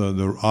wines.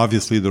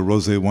 Obviously, the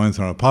rosé wines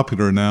are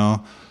popular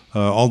now,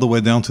 all the way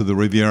down to the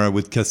Riviera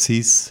with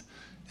Cassis,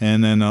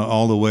 and then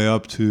all the way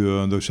up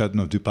to the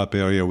Châteauneuf du Pape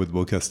area with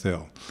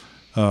Beaucastel.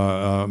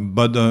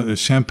 But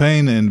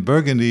Champagne and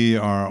Burgundy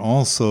are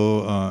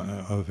also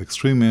of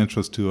extreme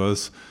interest to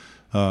us.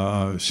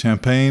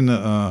 Champagne,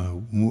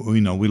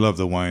 we love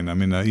the wine. I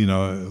mean,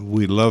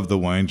 we love the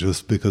wine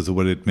just because of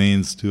what it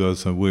means to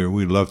us.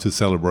 We love to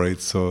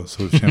celebrate, so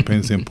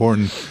Champagne is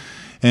important.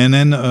 And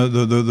then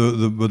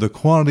the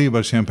quality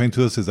about Champagne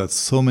to us is that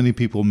so many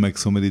people make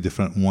so many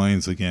different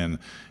wines again,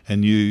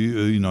 and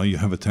you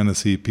have a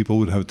tendency. People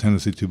would have a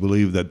tendency to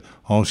believe that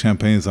all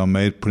champagnes are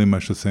made pretty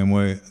much the same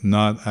way.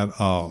 Not at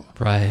all.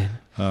 Right.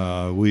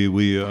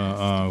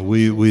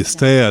 We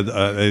stay at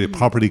a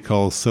property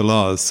called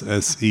Selosse,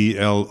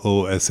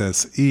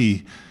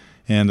 Selosse,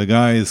 and the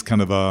guy is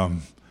kind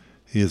of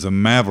he's a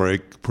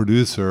maverick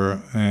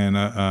producer, and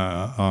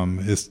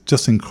it's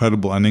just an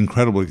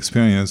incredible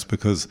experience,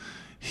 because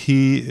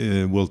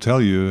he will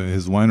tell you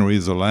his winery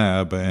is a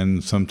lab,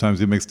 and sometimes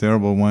he makes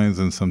terrible wines,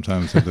 and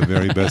sometimes they're the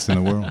very best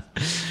in the world.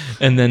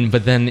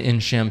 But then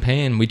in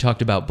Champagne, we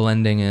talked about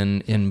blending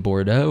in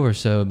Bordeaux or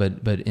so,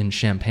 but in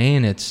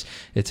Champagne, it's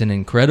an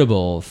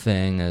incredible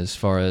thing as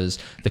far as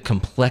the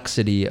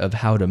complexity of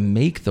how to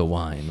make the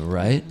wine,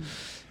 right?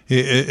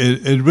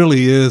 It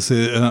really is.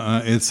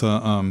 It's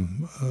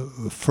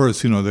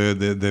first,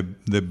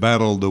 they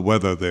battle the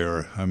weather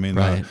there. I mean,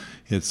 right.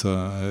 It's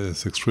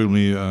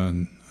extremely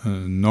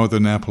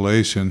northern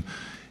appellation.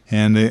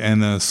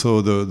 And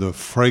so the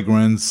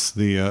fragrance,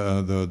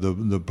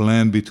 the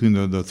blend between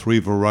the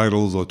three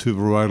varietals or two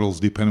varietals,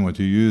 depending on what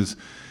you use,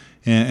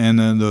 and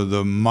then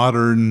the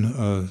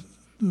modern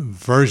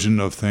version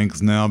of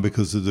things now,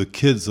 because of the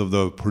kids of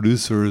the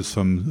producers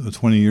from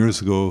 20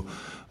 years ago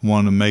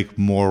want to make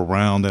more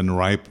round and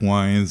ripe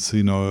wines,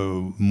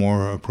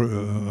 more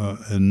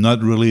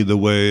not really the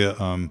way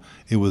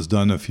it was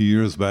done a few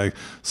years back.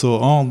 So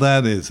all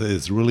that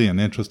is really an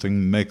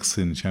interesting mix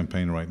in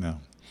Champagne right now.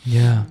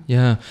 Yeah.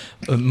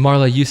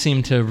 Marla, you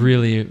seem to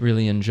really,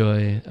 really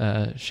enjoy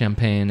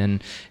Champagne,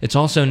 and it's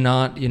also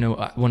not,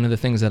 one of the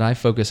things that I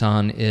focus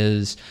on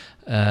is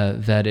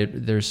that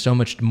there's so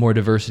much more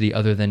diversity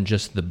other than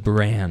just the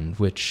brand,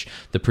 which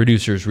the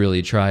producers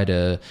really try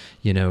to,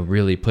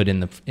 really put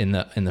in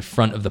the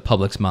front of the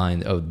public's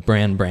mind. Oh,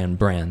 brand.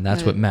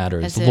 That's what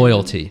matters.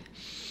 Loyalty.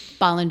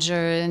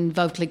 Bollinger and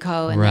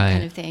Vauclicot and right. that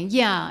kind of thing.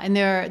 Yeah, and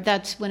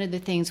that's one of the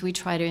things we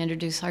try to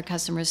introduce our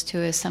customers to,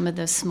 is some of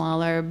the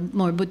smaller,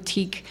 more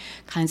boutique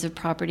kinds of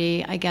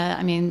property.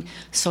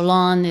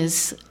 Solon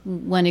is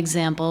one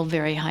example,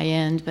 very high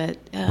end, but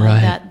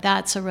right.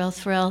 that's a real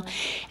thrill.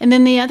 And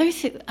then the other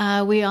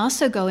we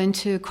also go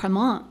into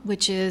Cremant,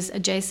 which is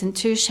adjacent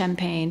to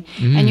Champagne,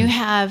 and you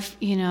have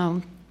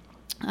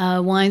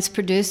wines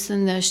produced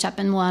in the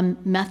Champenois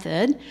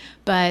method,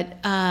 but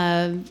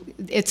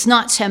it's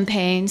not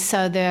Champagne.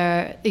 So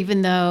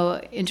even though,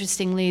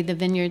 interestingly, the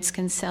vineyards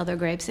can sell their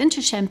grapes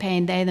into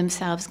Champagne, they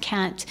themselves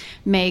can't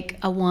make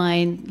a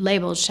wine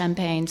labeled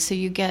Champagne. So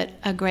you get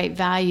a great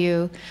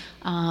value,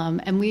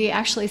 and we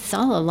actually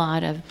sell a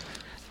lot of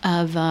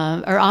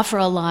or offer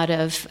a lot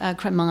of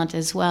Cremant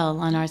as well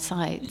on our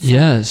site. So.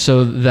 Yeah,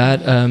 so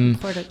that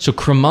so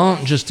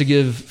Cremant, just to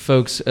give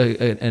folks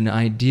an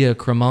idea,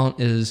 Cremant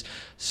is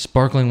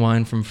sparkling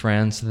wine from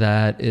France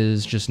that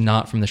is just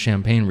not from the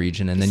Champagne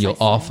region, and then you'll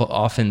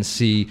often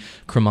see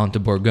Cremant de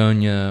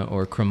Bourgogne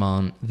or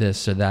Cremant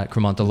this or that,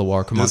 Cremant de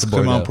Loire, Cremant de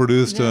Bordeaux.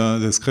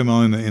 There's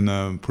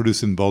Cremant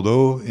produced in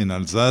Bordeaux, in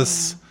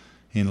Alsace,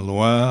 in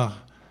Loire,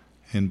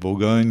 in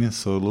Bourgogne,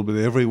 so a little bit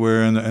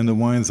everywhere, and the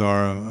wines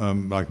are,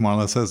 like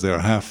Marla says, they're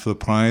half the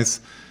price.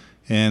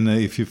 And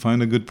if you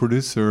find a good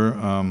producer,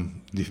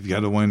 you've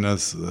got a wine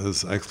that's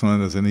as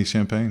excellent as any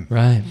Champagne.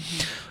 Right.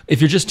 If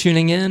you're just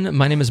tuning in,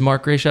 my name is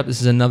Mark Grayshop.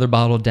 This is Another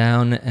Bottle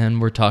Down,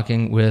 and we're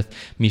talking with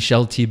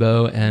Michel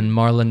Thibault and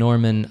Marla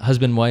Norman,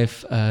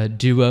 husband-wife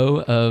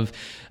duo of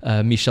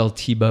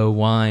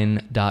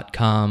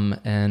MichelThibaultWine.com,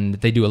 and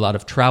they do a lot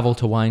of travel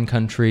to wine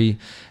country,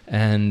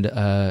 and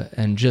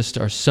just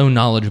are so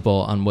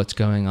knowledgeable on what's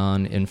going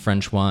on in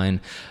French wine.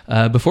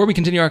 Before we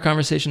continue our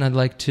conversation, I'd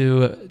like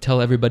to tell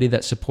everybody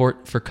that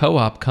support for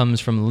Co-op comes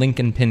from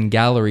Lincoln Pin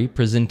Gallery,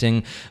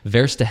 presenting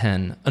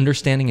Verstehen,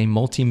 Understanding a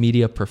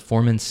Multimedia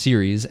Performance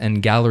Series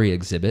and Gallery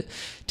Exhibit,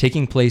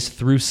 taking place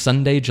through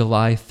Sunday,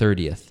 July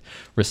 30th.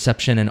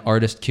 Reception and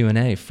artist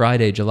Q&A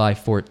Friday, July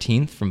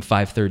 14th from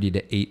 5:30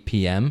 to 8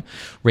 p.m.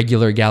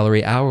 Regular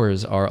gallery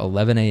hours are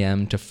 11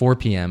 a.m. to 4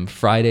 p.m.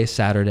 Friday,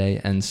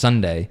 Saturday, and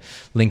Sunday.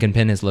 Lincoln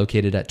Pen is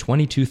located at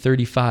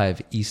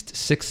 2235 East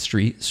 6th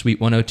Street, Suite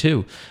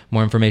 102.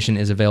 More information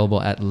is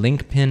available at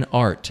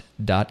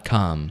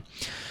linkpenart.com.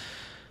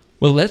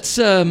 Well, let's.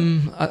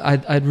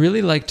 I'd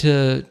really like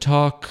to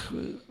talk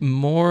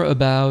more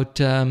about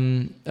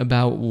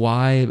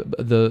why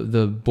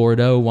the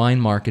Bordeaux wine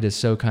market is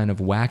so kind of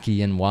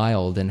wacky and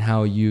wild, and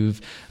how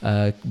you've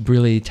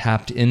really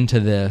tapped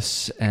into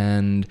this,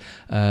 and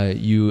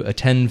you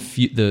attend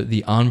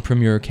the En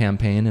Primeur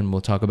campaign, and we'll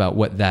talk about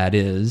what that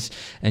is.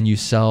 And you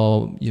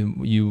sell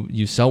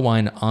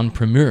wine En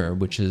Primeur,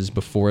 which is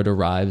before it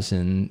arrives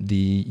in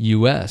the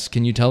U.S.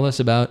 Can you tell us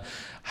about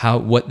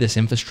what this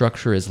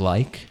infrastructure is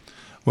like?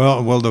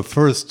 Well, the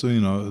first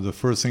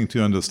thing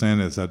to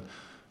understand is that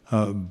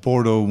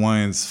Bordeaux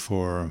wines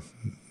for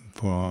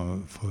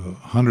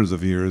hundreds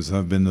of years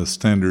have been the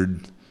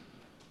standard,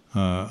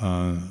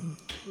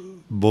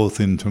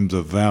 both in terms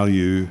of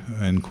value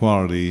and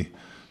quality,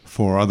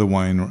 for other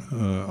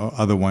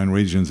wine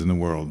regions in the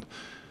world.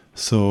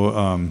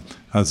 So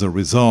as a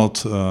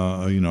result,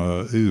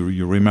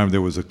 you remember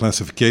there was a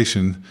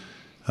classification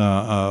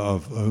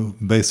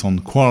based on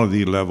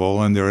quality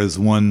level, and there is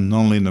one not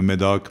only in the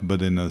Médoc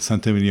but in the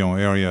Saint-Émilion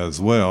area as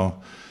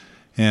well,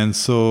 and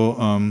so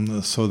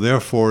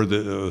therefore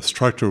the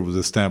structure was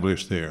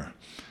established there.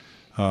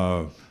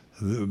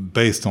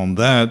 Based on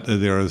that,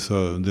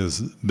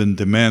 there's been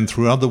demand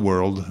throughout the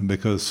world,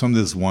 because some of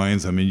these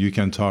wines, I mean, you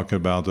can talk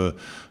about a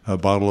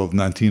bottle of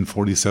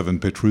 1947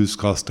 Petrus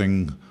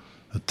costing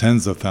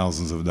tens of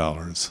thousands of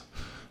dollars.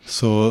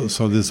 So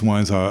these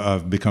wines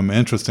have become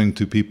interesting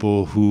to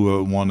people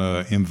who want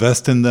to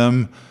invest in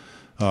them,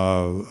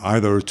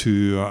 either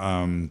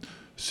to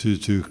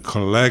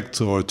collect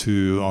or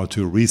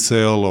to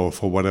resell, or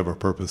for whatever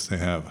purpose they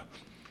have.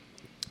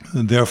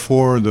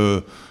 Therefore,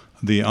 the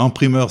En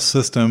Primeur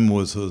system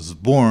was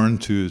born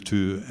to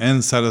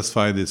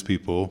satisfy these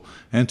people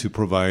and to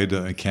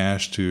provide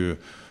cash to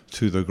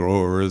the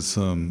growers,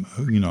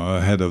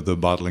 ahead of the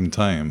bottling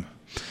time.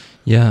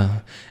 Yeah,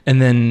 and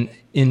then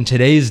in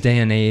today's day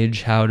and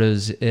age, how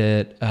does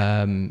it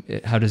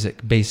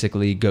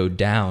basically go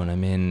down? I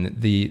mean,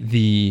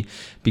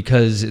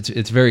 because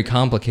it's very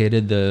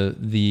complicated.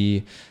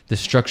 The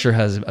structure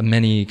has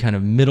many kind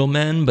of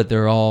middlemen, but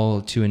they're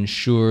all to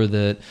ensure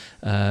that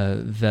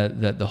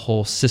the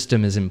whole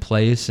system is in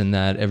place, and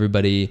that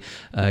everybody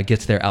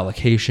gets their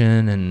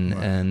allocation, and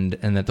right.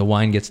 and that the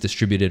wine gets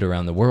distributed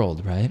around the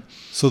world, right?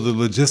 So the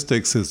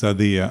logistics is that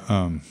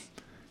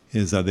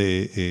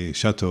a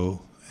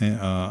chateau,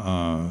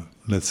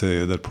 let's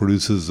say, that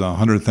produces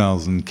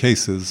 100,000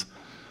 cases,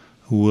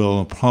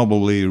 will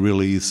probably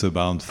release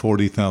about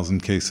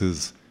 40,000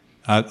 cases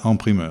at En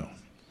Primeur.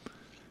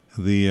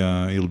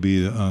 It'll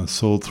be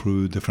sold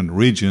through different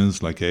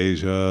regions like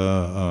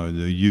Asia,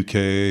 the UK.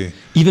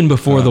 Even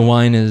before the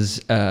wine is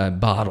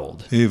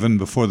bottled. Even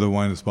before the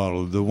wine is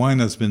bottled. The wine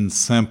has been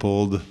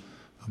sampled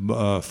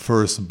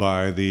first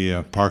by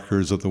the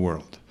Parkers of the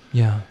world.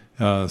 Yeah.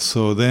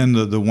 So then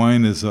the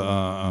wine is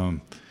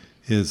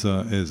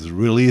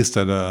released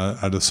at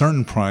a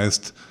certain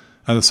price,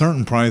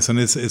 and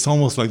it's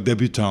almost like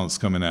debutantes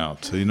coming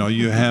out.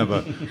 You have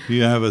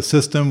a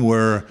system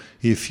where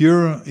if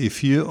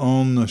you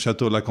own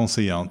Chateau La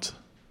Conseillante,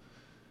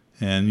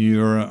 and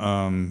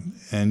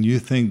you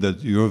think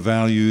that your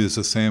value is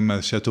the same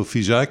as Chateau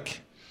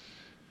Figeac,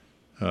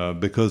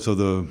 because of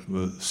the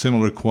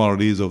similar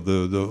qualities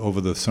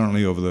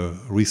certainly over the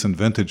recent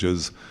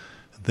vintages,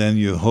 then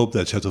you hope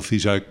that Chateau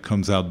Figeac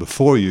comes out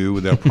before you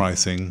with their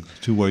pricing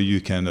to where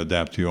you can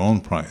adapt your own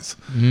price.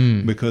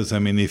 Because, I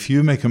mean, if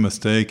you make a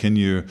mistake and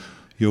your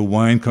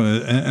wine,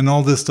 and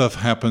all this stuff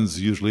happens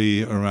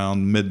usually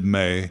around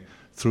mid-May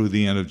through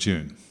the end of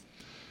June,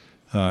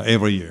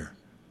 every year.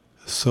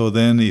 So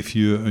then if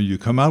you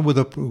come out with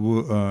a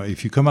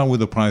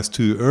price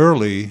too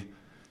early,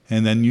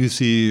 and then you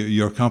see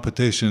your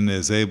competition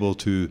is able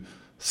to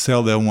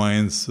sell their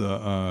wines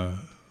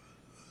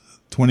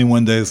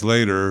 21 days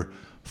later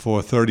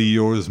for 30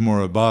 euros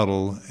more a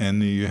bottle,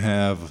 and you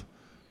have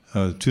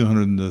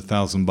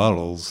 200,000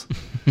 bottles,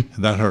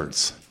 that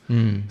hurts.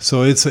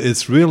 So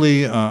it's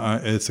really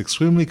it's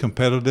extremely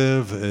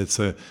competitive. It's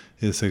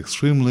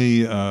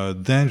extremely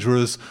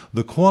dangerous.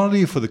 The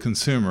quality for the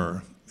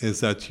consumer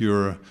is that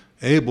you're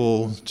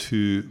able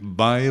to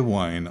buy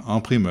wine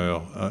En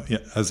Primeur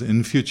as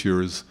in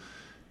futures,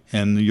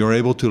 and you're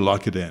able to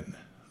lock it in.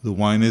 The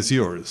wine is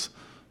yours.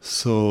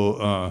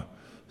 So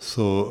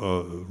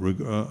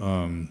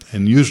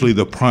And usually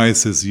the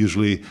price is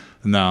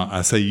now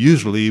I say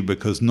usually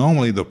because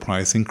normally the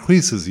price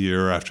increases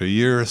year after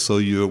year, so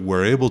you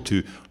were able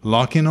to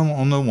lock in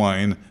on the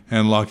wine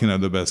and lock in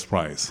at the best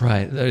price.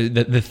 Right.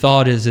 The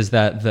thought is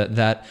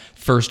that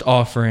first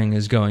offering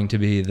is going to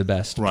be the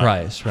best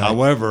price. Right.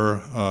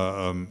 However,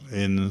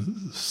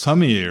 in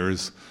some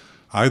years,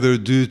 either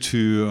due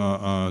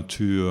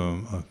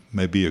to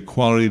maybe a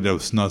quality that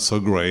was not so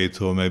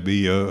great, or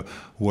maybe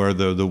where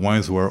the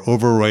wines were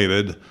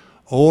overrated,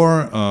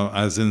 or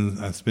as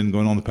been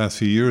going on the past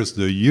few years,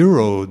 the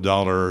euro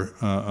dollar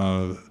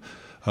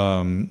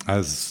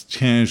has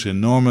changed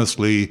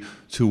enormously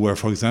to where,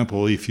 for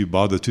example, if you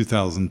bought the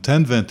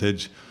 2010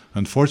 vintage,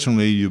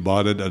 unfortunately you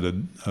bought it at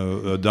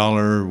a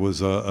dollar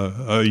was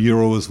a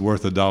euro was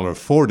worth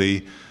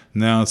 $1.40.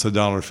 Now it's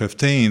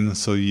 $1.15,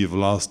 so you've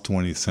lost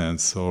 20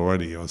 cents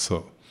already or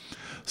so.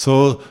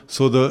 So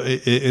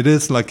it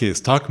is like a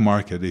stock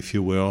market, if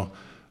you will.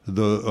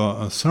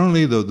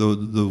 Certainly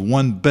the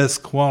one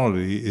best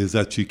quality is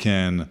that you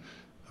can,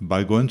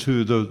 by going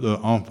to the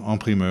en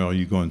primeur,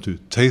 you're going to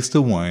taste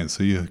the wine,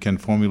 so you can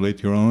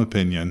formulate your own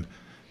opinion,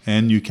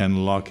 and you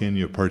can lock in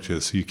your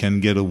purchase. You can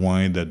get a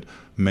wine that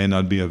may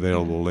not be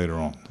available later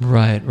on.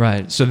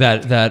 Right. So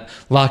that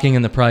locking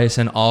in the price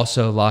and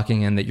also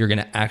locking in that you're going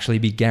to actually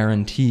be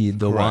guaranteed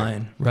the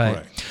wine.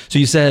 Right. So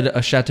you said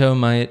a chateau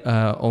might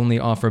only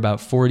offer about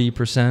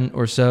 40%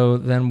 or so.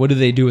 Then what do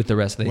they do with the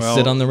rest? They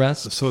sit on the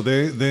rest? So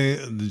they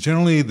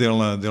generally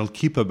they'll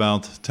keep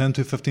about 10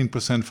 to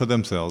 15% for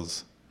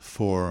themselves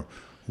for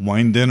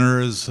wine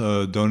dinners,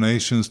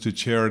 donations to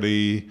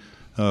charity,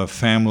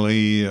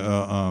 family,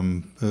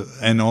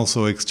 and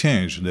also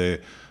exchange.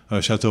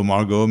 Chateau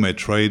Margaux may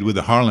trade with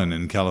the Harlan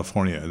in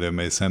California. They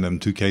may send them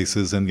 2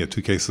 cases and get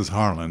 2 cases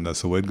Harlan.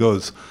 That's the way it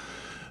goes.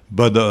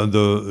 But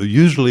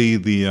usually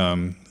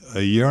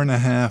a year and a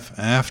half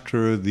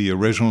after the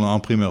original en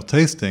primeur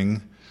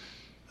tasting,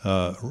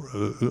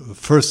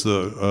 first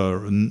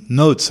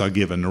notes are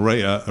given,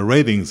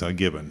 ratings are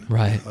given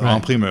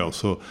en primeur.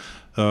 So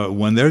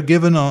when they're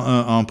given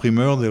en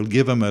primeur, they'll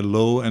give them a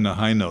low and a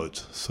high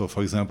note. So,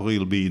 for example,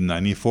 it'll be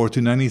 94 to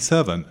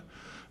 97.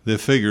 They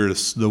figure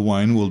the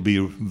wine will be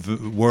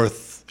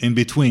worth in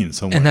between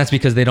somewhere. And that's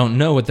because they don't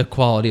know what the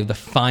quality of the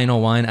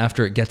final wine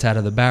after it gets out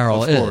of the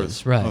barrel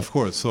is. Right. Of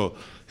course. So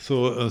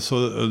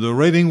the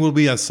rating will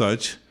be as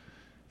such,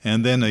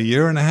 and then a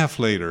year and a half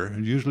later,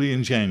 usually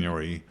in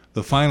January,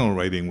 the final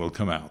rating will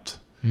come out.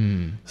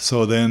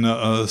 So then,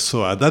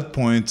 so at that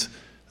point,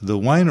 the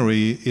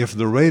winery, if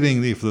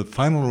the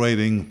final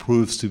rating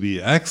proves to be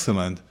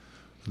excellent,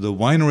 the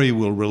winery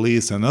will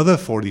release another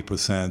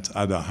 40%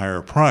 at a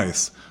higher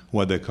price.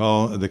 What they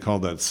call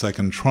that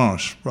second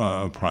tranche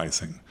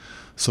pricing.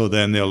 So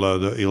then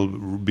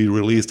it'll be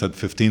released at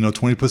 15 or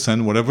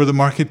 20%, whatever the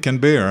market can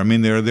bear. I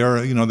mean, they're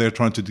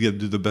trying to do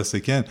the best they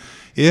can.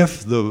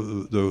 If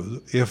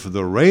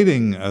the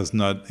rating has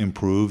not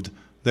improved,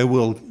 they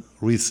will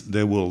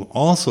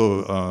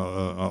also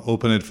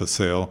open it for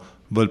sale,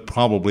 but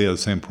probably at the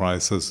same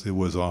price as it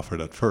was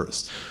offered at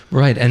first.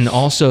 Right, and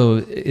also,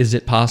 is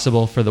it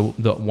possible for the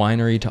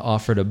winery to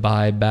offer to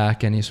buy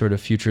back any sort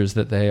of futures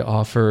that they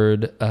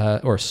offered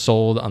or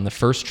sold on the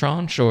first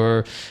tranche,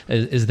 or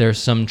is there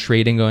some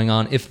trading going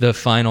on if the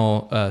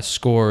final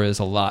score is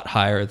a lot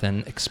higher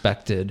than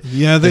expected?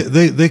 Yeah,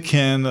 they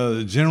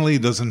can. Generally,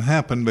 it doesn't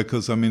happen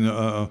because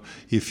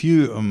if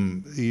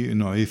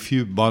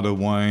you bought a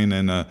wine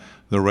and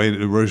the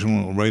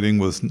original rating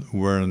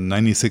were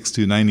 96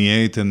 to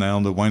 98, and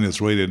now the wine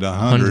is rated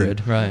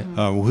 100. Right.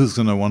 Who's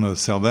going to want to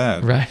sell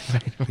that? Right.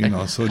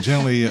 So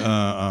generally,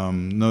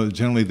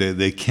 generally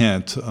they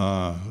can't.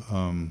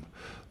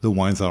 The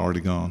wines are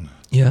already gone.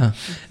 Yeah,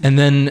 and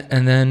then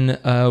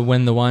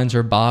when the wines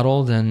are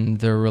bottled and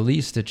they're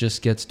released, it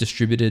just gets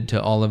distributed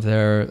to all of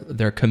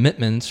their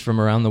commitments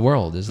from around the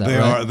world. Is that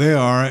right? They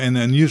are,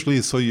 and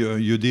usually, so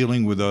you're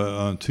dealing with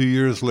 2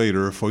 years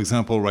later. For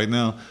example, right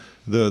now.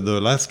 The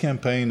last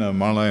campaign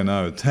Marla and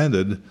I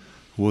attended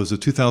was the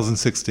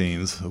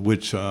 2016s,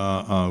 which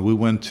we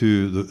went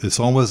to. It's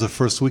always the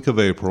first week of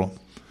April,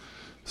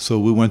 so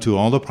we went to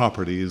all the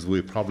properties.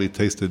 We probably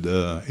tasted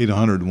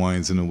 800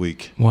 wines in a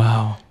week.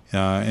 Wow!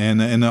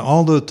 And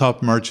all the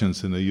top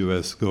merchants in the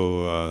U.S.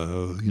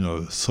 go.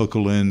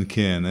 Sokolin,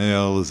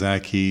 K&L,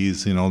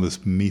 Zacky's, this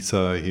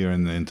Misa here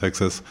in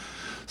Texas.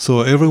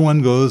 So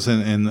everyone goes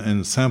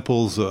and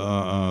samples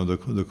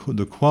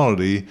the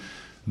quality.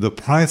 The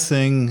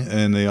pricing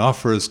and the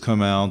offers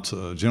come out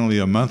generally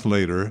a month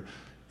later,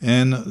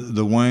 and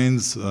the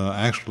wines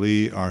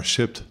actually are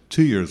shipped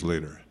 2 years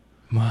later.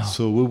 Wow.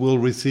 So we will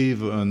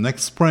receive,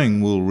 next spring,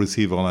 we'll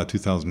receive all our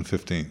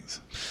 2015s.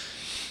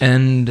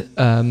 And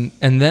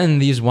then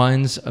these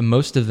wines,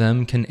 most of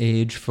them can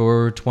age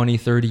for 20,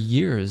 30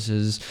 years.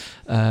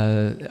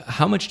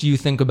 How much do you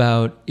think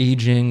about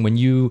aging when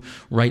you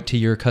write to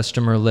your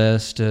customer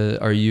list?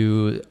 Are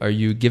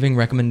you giving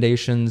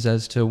recommendations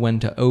as to when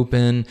to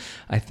open?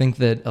 I think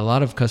that a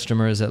lot of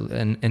customers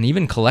and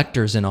even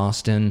collectors in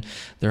Austin,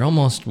 they're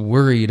almost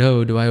worried.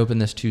 Oh, do I open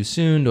this too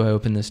soon? Do I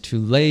open this too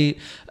late?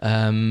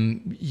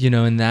 And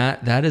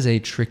that is a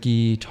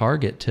tricky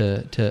target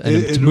to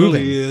It moving.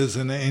 really is,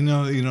 and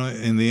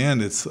in the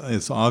end,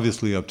 it's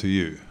obviously up to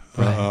you,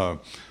 Right.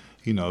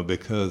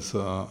 because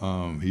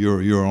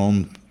your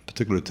own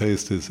particular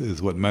taste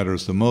is what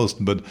matters the most.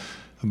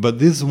 But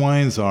these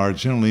wines are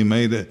generally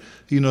made,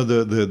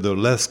 the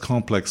less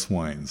complex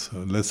wines.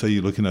 Let's say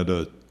you're looking at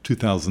a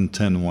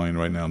 2010 wine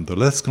right now. The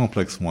less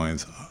complex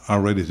wines are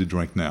ready to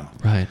drink now.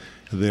 Right.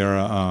 They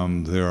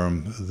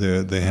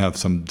have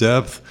some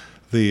depth.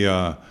 They've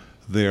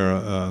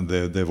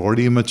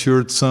already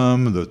matured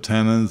some. The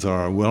tannins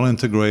are well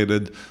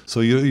integrated.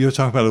 So you're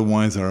talking about the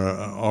wines that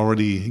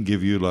already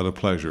give you a lot of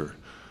pleasure.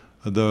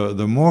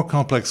 The more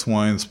complex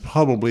wines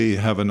probably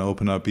haven't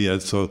opened up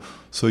yet. So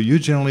you're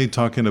generally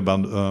talking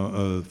about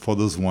for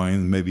those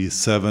wines maybe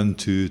 7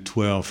 to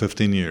 12,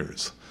 15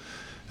 years.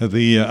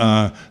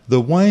 The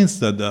wines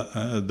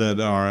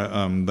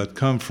that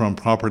come from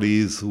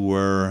properties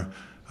where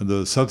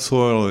the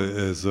subsoil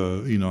is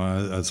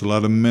has a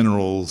lot of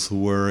minerals,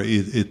 where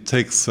it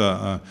takes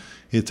a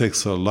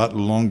lot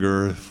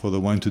longer for the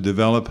wine to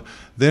develop.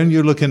 Then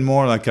you're looking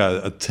more like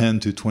a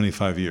 10 to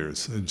 25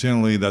 years.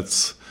 Generally,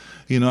 that's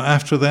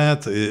after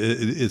that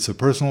it's a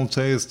personal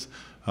taste.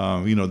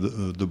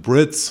 The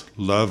Brits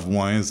love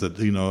wines that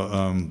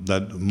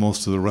that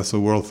most of the rest of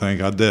the world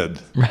think are dead.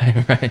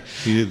 Right.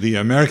 The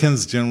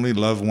Americans generally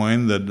love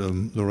wine that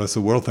the rest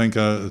of the world think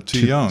are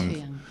too young. Too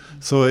young.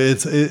 So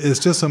it's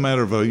just a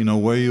matter of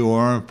where you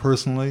are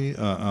personally.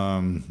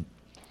 For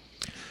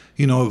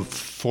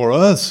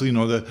us,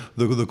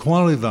 the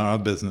quality of our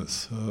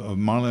business, of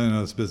Marla and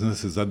us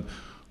business, is that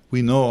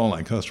we know all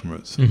our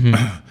customers,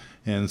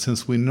 and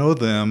since we know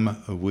them,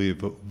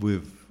 we've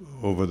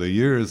over the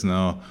years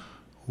now,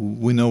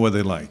 we know what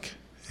they like.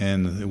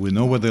 And we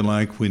know what they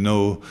like. We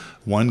know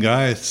one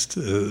guy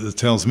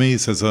tells me, he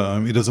says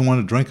he doesn't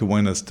want to drink a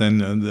wine that's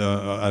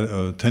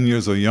 10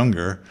 years or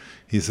younger.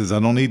 He says, I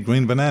don't eat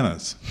green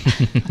bananas.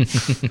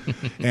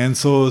 And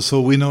so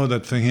we know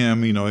that for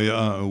him,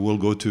 we'll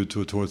go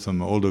towards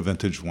some older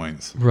vintage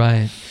wines.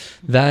 Right.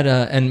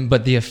 That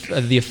but the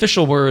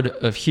official word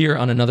of here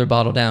on Another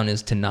Bottle Down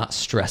is to not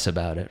stress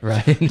about it,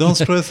 right? Don't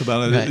stress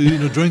about it.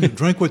 Right.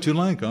 Drink what you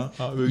like. Huh?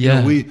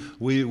 Yeah. We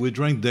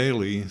drink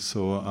daily,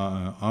 so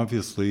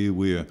obviously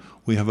we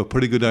have a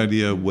pretty good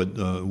idea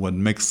what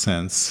makes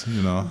sense.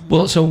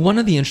 Well, so one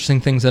of the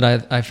interesting things that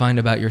I find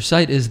about your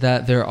site is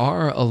that there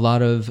are a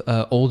lot of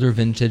older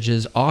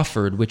vintages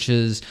offered, which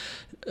is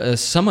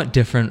somewhat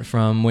different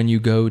from when you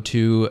go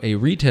to a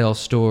retail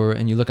store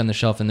and you look on the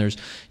shelf and there's,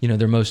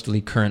 they're mostly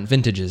current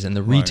vintages, and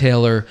the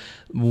retailer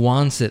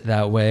wants it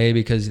that way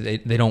because they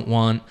don't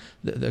want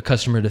the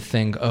customer to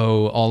think,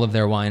 oh, all of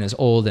their wine is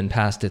old and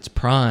past its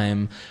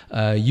prime.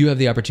 You have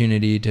the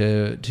opportunity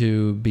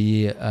to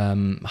be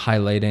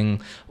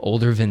highlighting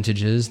older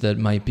vintages that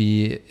might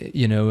be,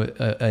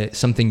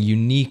 something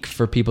unique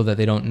for people that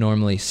they don't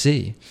normally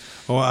see.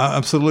 Oh,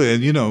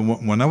 absolutely.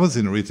 And when I was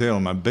in retail,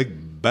 my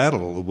big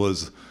battle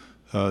was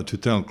to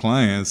tell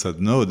clients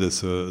that no,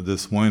 this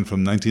wine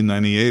from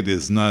 1998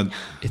 is not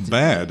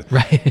bad.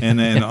 Right.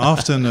 And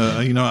often,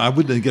 I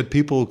would get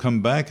people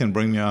come back and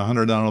bring me a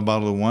 $100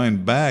 bottle of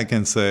wine back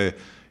and say,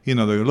 they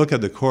look at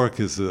the cork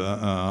is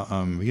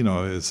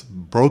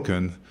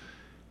broken,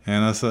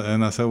 and I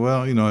said,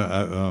 well,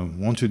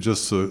 won't you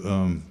just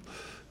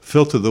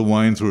filter the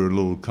wine through a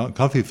little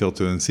coffee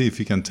filter and see if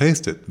you can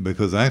taste it,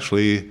 because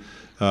actually.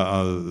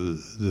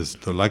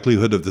 The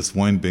likelihood of this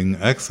wine being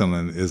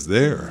excellent is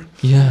there.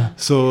 Yeah.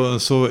 So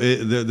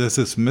there's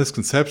this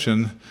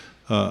misconception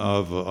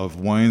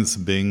of wines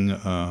being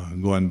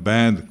going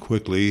bad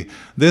quickly.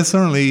 There's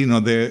certainly,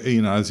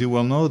 as you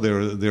well know,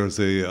 there's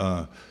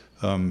a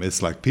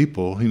it's like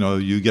people.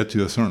 You get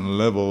to a certain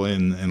level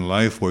in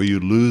life where you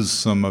lose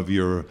some of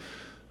your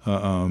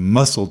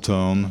muscle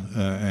tone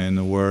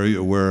and where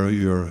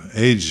your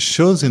age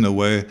shows in a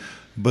way.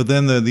 But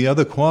then the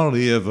other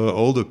quality of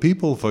older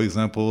people, for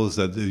example, is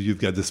that you've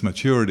got this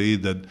maturity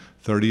that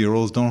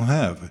 30-year-olds don't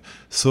have.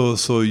 So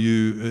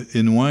you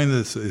in wine,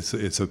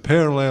 it's a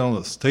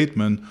parallel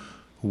statement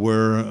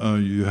where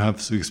you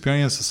have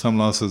experienced some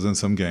losses and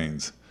some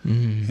gains.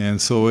 Mm-hmm.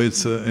 And so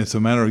it's a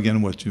matter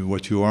again what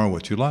you are,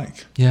 what you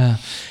like. Yeah,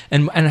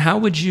 and how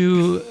would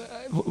you?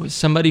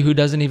 Somebody who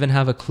doesn't even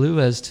have a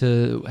clue as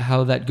to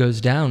how that goes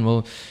down.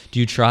 Well, do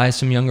you try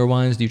some younger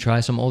wines? Do you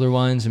try some older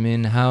wines? I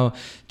mean, how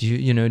do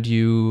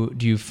you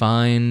do you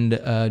find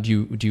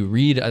do you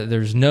read?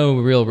 There's no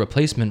real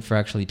replacement for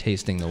actually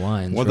tasting the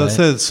wines. Well, right? that's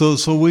it.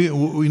 So we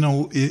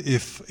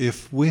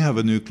if we have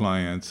a new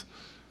client,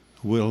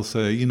 we'll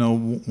say, why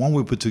don't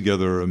we put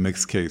together a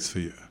mixed case for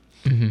you?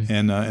 Mm-hmm.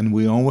 And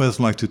we always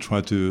like to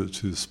try to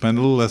spend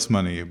a little less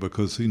money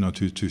because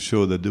to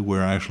show that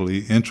we're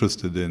actually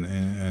interested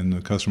in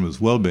the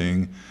customer's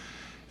well-being,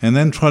 and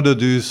then try to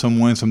do some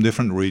wines from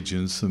different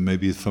regions, so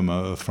maybe from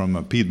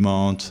a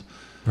Piedmont,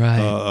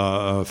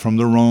 Right. from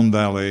the Rhone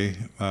Valley,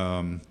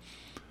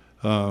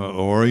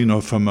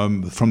 or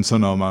from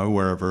Sonoma,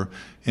 wherever,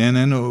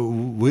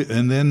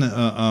 and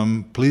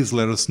then please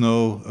let us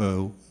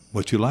know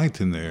what you liked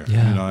in there,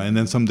 Yeah. and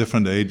then some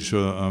different age.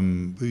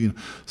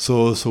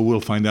 So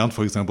we'll find out.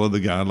 For example, the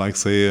guy likes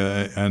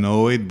say an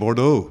 08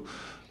 Bordeaux.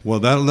 Well,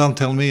 that'll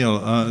tell me.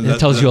 It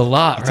tells you a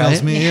lot, it right?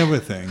 Tells me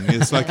everything.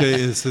 It's like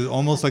it's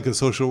almost like a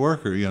social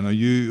worker.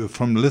 You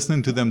from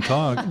listening to them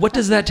talk. What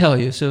does that tell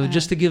you? So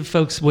just to give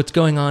folks what's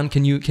going on,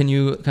 can you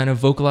kind of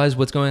vocalize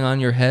what's going on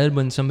in your head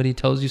when somebody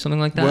tells you something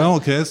like that? Well,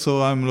 okay.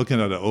 So I'm looking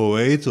at an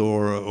 08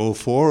 or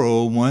 04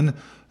 or 01.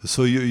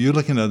 So you're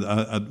looking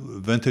at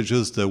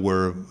vintages that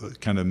were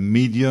kind of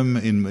medium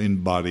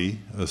in body,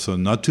 so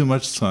not too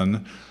much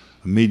sun,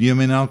 medium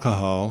in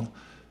alcohol.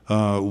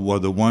 Well,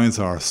 the wines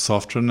are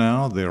softer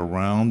now; they're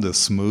round, they're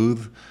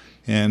smooth,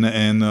 and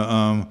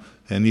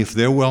if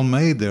they're well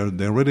made,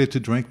 they're ready to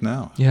drink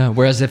now. Yeah.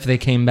 Whereas if they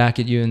came back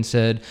at you and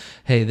said,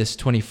 "Hey, this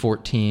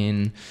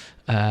 2014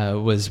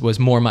 was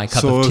more my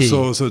cup of tea."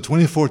 So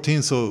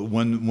 2014. So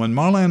when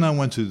Marla and I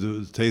went to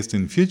the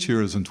tasting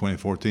Futures in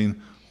 2014,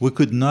 we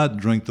could not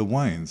drink the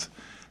wines.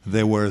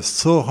 They were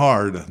so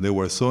hard. They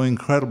were so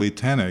incredibly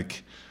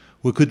tannic.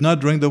 We could not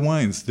drink the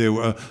wines. They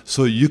were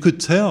so you could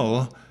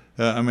tell.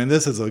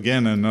 This is,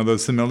 again, another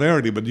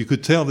similarity, but you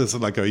could tell this is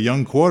like a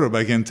young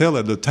quarterback and tell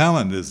that the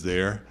talent is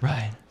there.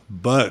 Right.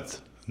 But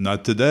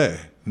not today,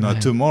 not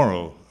Right.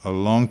 tomorrow, a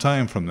long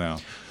time from now.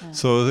 Yeah.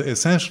 So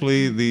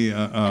essentially and the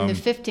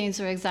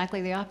 15s were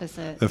exactly the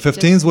opposite. The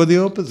 15s were the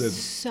opposite.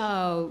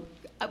 So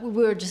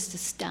we were just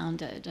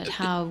astounded at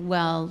how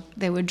well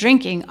they were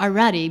drinking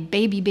already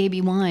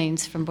baby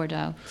wines from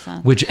Bordeaux.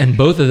 So. And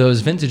both of those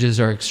vintages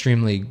are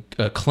extremely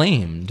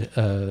acclaimed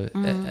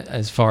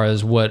as far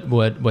as what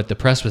the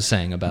press was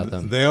saying about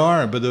them. They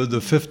are, but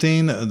the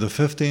 15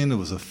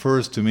 was the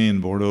first to me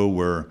in Bordeaux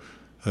where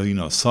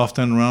soft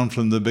and round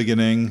from the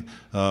beginning.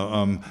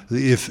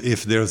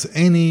 If there's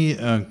any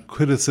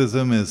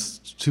criticism,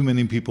 is too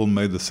many people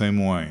made the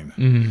same wine.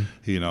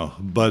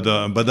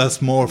 But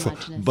that's more for.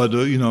 But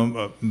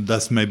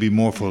that's maybe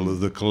more for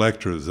the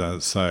collectors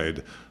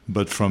side.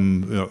 But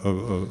from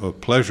a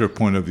pleasure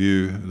point of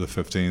view, the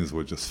 15s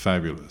were just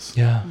fabulous.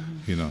 Yeah.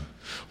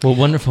 Well,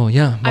 wonderful.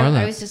 Yeah, Marla.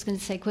 I was just going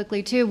to say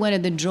quickly, too, one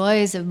of the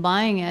joys of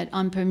buying it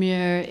en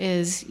premier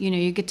is,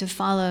 you get to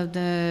follow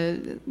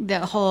the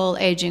whole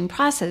aging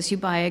process. You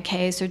buy a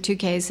case or two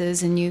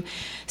cases and you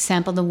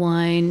sample the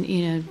wine,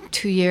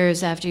 2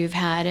 years after you've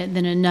had it,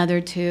 then another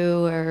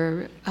 2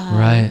 or,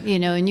 right.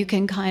 And you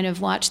can kind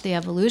of watch the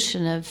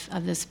evolution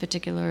of this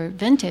particular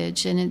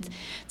vintage. And it's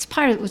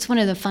one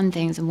of the fun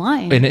things in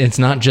wine. And it's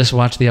not just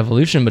watch the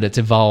evolution, but it's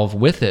evolve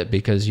with it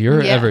because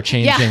you're ever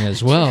changing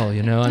as well.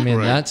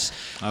 Right.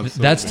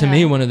 That's to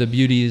me one of the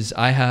beauties.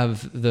 I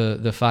have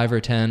the 5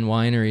 or 10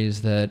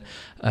 wineries that,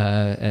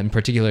 and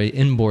particularly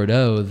in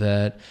Bordeaux,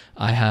 that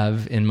I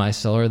have in my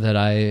cellar that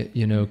I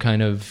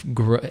kind of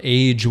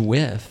age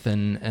with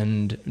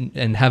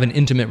and have an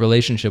intimate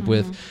relationship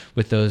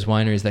with those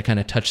wineries that kind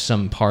of touch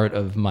some part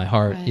of my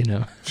heart.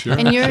 Right. Sure.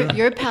 And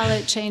your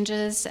palate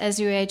changes as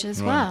you age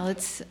as well.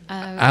 It's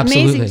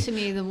Absolutely. amazing to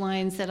me the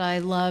wines that I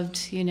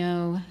loved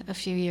a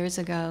few years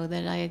ago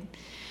that I.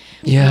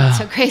 Yeah,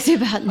 so crazy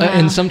about now.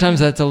 And sometimes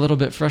that's a little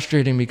bit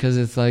frustrating because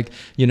it's like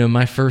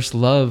my first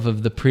love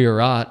of the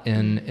Priorat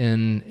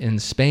in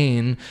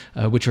Spain,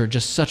 which are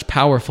just such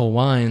powerful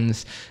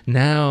wines.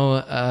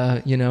 Now,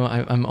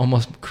 I'm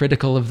almost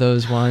critical of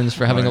those wines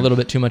for having a little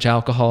bit too much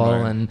alcohol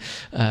and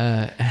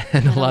a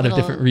lot of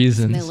different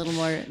reasons. A little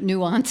more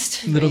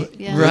nuanced.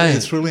 Right.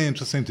 It's really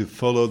interesting to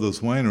follow those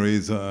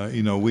wineries.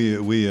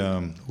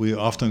 We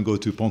often go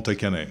to Ponte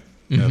Canet.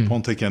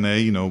 Ponte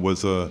Canet,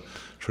 was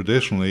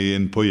traditionally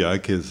in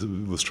Pauillac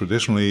was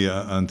traditionally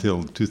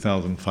until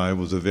 2005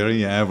 was a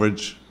very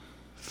average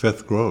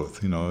fifth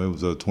growth. It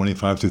was a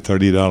 $25 to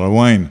 $30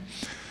 wine.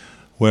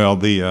 Well,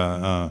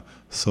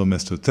 so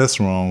Mr.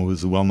 Tesseron,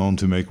 who's well known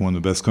to make one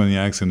of the best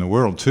cognacs in the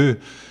world too,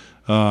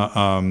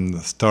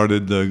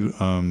 started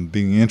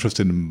being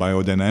interested in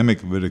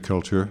biodynamic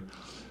viticulture.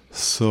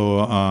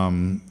 So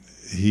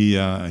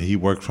he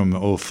worked from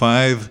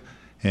 2005,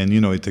 and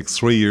it takes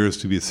 3 years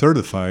to be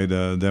certified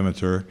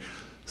Demeter.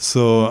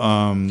 So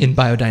in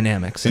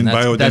biodynamics.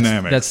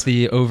 That's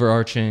the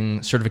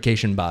overarching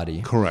certification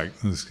body. Correct.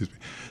 Excuse me.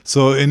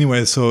 So anyway,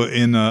 in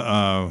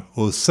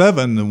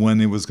 2007, when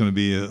it was going to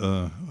be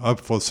up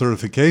for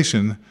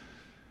certification,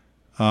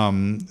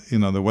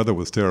 the weather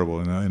was terrible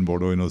in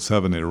Bordeaux in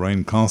 2007. It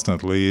rained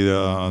constantly.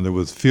 There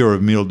was fear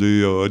of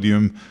mildew or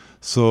odium.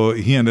 So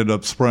he ended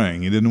up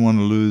spraying. He didn't want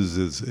to lose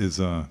his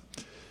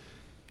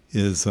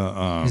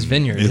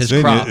vineyard, his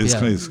crop,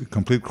 his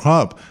complete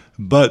crop.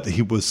 But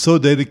he was so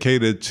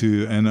dedicated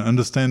to and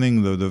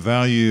understanding the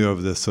value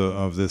of this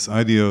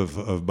idea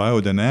of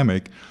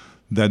biodynamic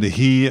that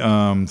he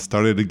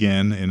started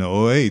again in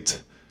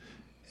 2008,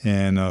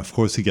 And of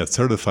course, he got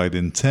certified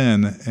in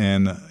 10,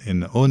 and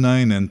in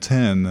 09 and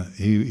 10,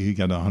 he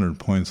got 100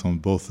 points on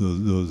both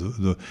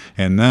those.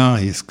 And now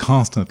he's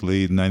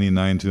constantly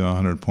 99 to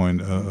 100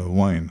 point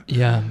wine.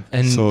 Yeah,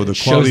 and so the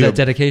shows that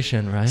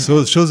dedication, right? So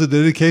it shows the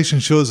dedication,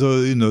 shows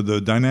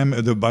the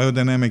dynamic, the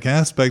biodynamic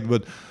aspect.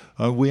 But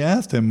we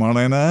asked him,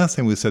 Marla and I asked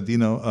him, we said,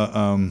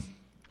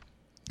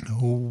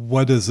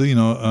 what is,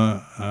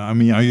 I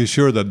mean, are you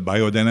sure that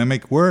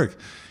biodynamic work?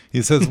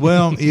 He says,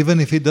 well,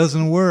 even if it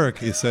doesn't work,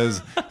 he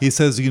says,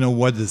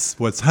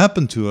 what's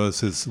happened to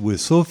us is we're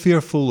so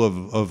fearful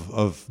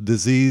of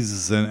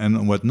diseases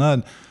and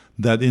whatnot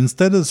that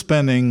instead of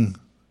spending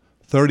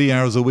 30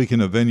 hours a week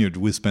in a vineyard,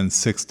 we spend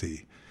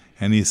 60.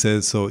 And he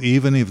says, so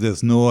even if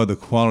there's no other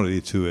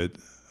quality to it,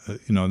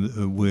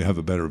 we have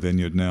a better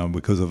vineyard now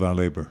because of our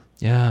labor.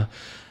 Yeah.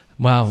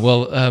 Wow.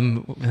 Well,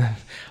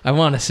 I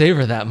want to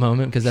savor that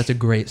moment because that's a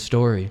great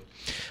story.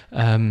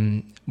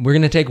 We're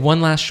going to take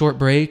one last short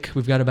break.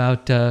 We've got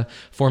about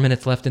 4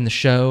 minutes left in the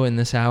show in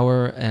this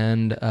hour,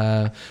 and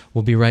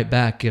we'll be right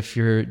back. If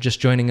you're just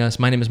joining us,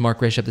 my name is Mark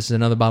Rayshep. This is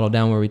Another Bottle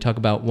Down, where we talk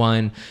about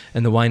wine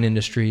and the wine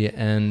industry,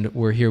 and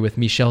we're here with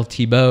Michel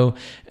Thibault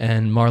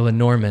and Marla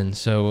Norman.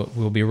 So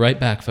we'll be right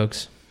back,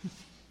 folks.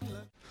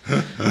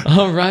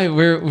 All right,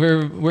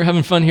 we're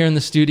having fun here in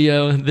the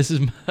studio. This is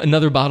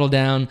Another Bottle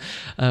Down.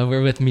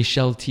 We're with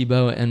Michel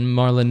Thibault and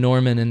Marla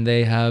Norman, and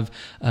they have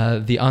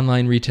the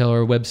online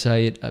retailer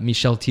website,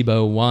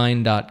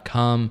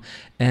 michelthibaultwine.com,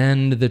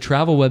 and the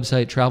travel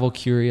website,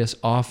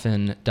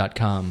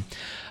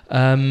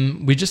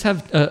 travelcuriousoften.com. We just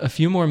have a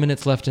few more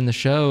minutes left in the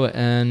show,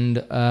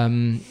 and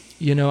I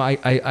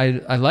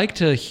like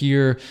to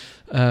hear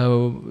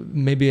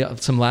maybe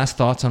some last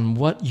thoughts on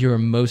what you're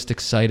most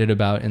excited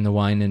about in the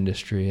wine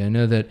industry. I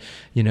know that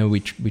we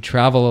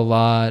travel a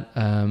lot.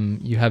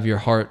 You have your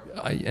heart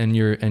and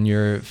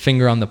your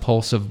finger on the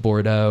pulse of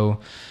Bordeaux.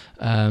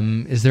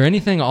 Is there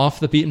anything off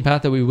the beaten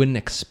path that we wouldn't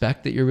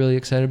expect that you're really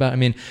excited about? I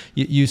mean,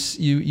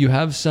 you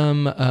have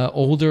some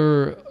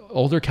older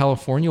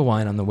California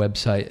wine on the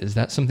website. Is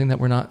that something that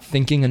we're not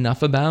thinking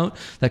enough about?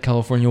 That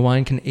California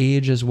wine can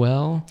age as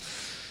well?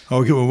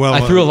 Okay, well,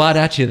 I threw a lot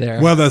at you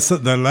there. Well, that's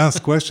the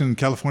last question.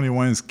 California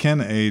wines can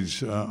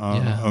age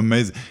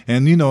amazing.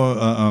 And,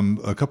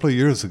 a couple of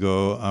years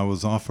ago, I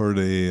was offered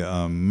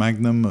a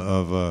magnum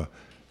of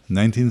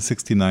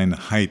 1969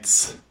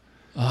 Heights.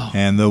 Oh.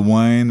 And the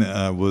wine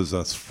was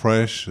as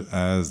fresh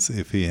as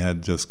if he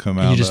had just come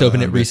out. You just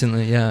opened it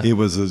recently, yeah. It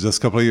was just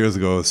a couple of years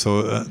ago.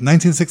 So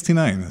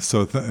 1969.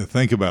 So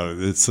think about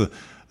it. It's...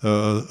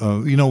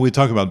 we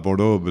talk about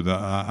Bordeaux, but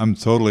I'm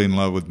totally in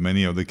love with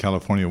many of the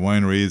California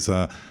wineries.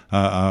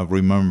 I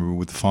remember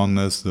with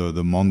fondness the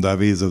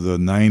Mondavis of the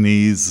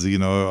 90s,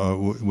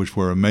 which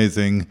were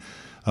amazing.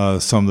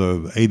 Some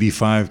of the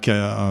 85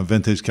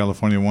 vintage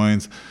California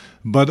wines.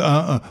 But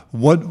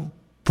what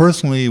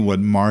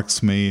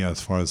marks me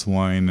as far as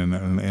wine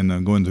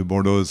and going to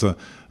Bordeaux is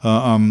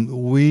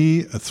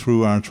we,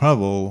 through our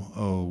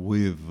travel,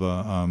 we've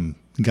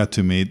got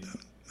to meet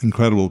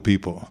incredible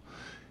people.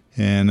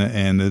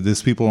 And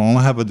these people all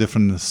have a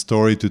different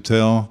story to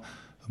tell,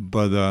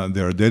 but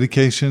their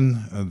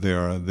dedication,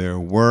 their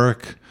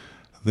work,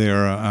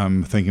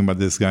 I'm thinking about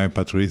this guy,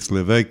 Patrice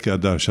Lévesque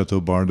at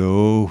Chateau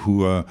Bordeaux,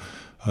 who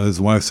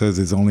his wife says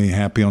is only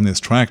happy on his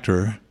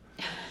tractor.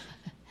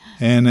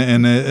 And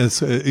it's,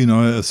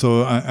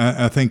 so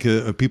I think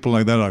people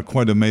like that are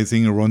quite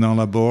amazing. Ronan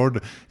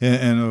Laborde,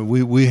 and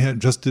we had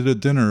just did a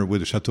dinner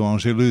with Chateau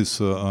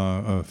Angelus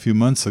a few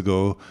months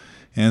ago.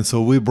 And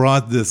so we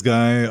brought this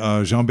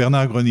guy,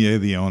 Jean-Bernard Grenier,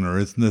 the owner.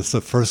 It's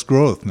the first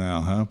growth now,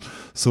 huh?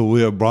 So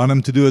we brought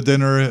him to do a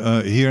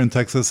dinner here in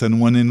Texas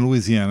and one in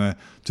Louisiana.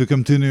 Took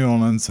him to New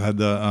Orleans, had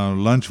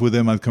lunch with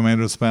him at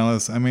Commander's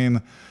Palace. I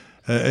mean,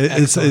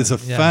 it's a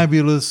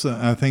fabulous,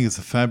 I think it's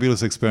a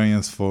fabulous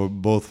experience for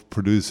both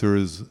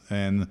producers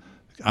and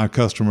our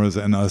customers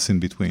and us in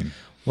between.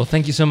 Well,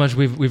 thank you so much.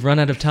 We've run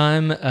out of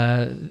time.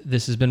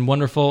 This has been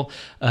wonderful.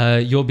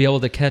 You'll be able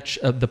to catch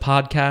the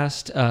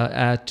podcast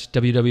at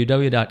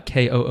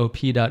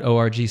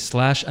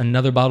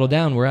www.koop.org/Another Bottle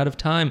Down. We're out of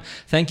time.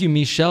 Thank you,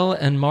 Michel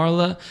and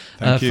Marla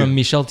from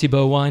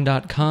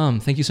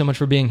michelthibaultwine.com. Thank you so much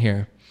for being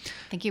here.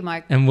 Thank you,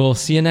 Mark. And we'll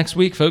see you next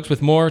week, folks,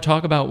 with more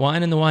talk about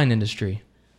wine and the wine industry.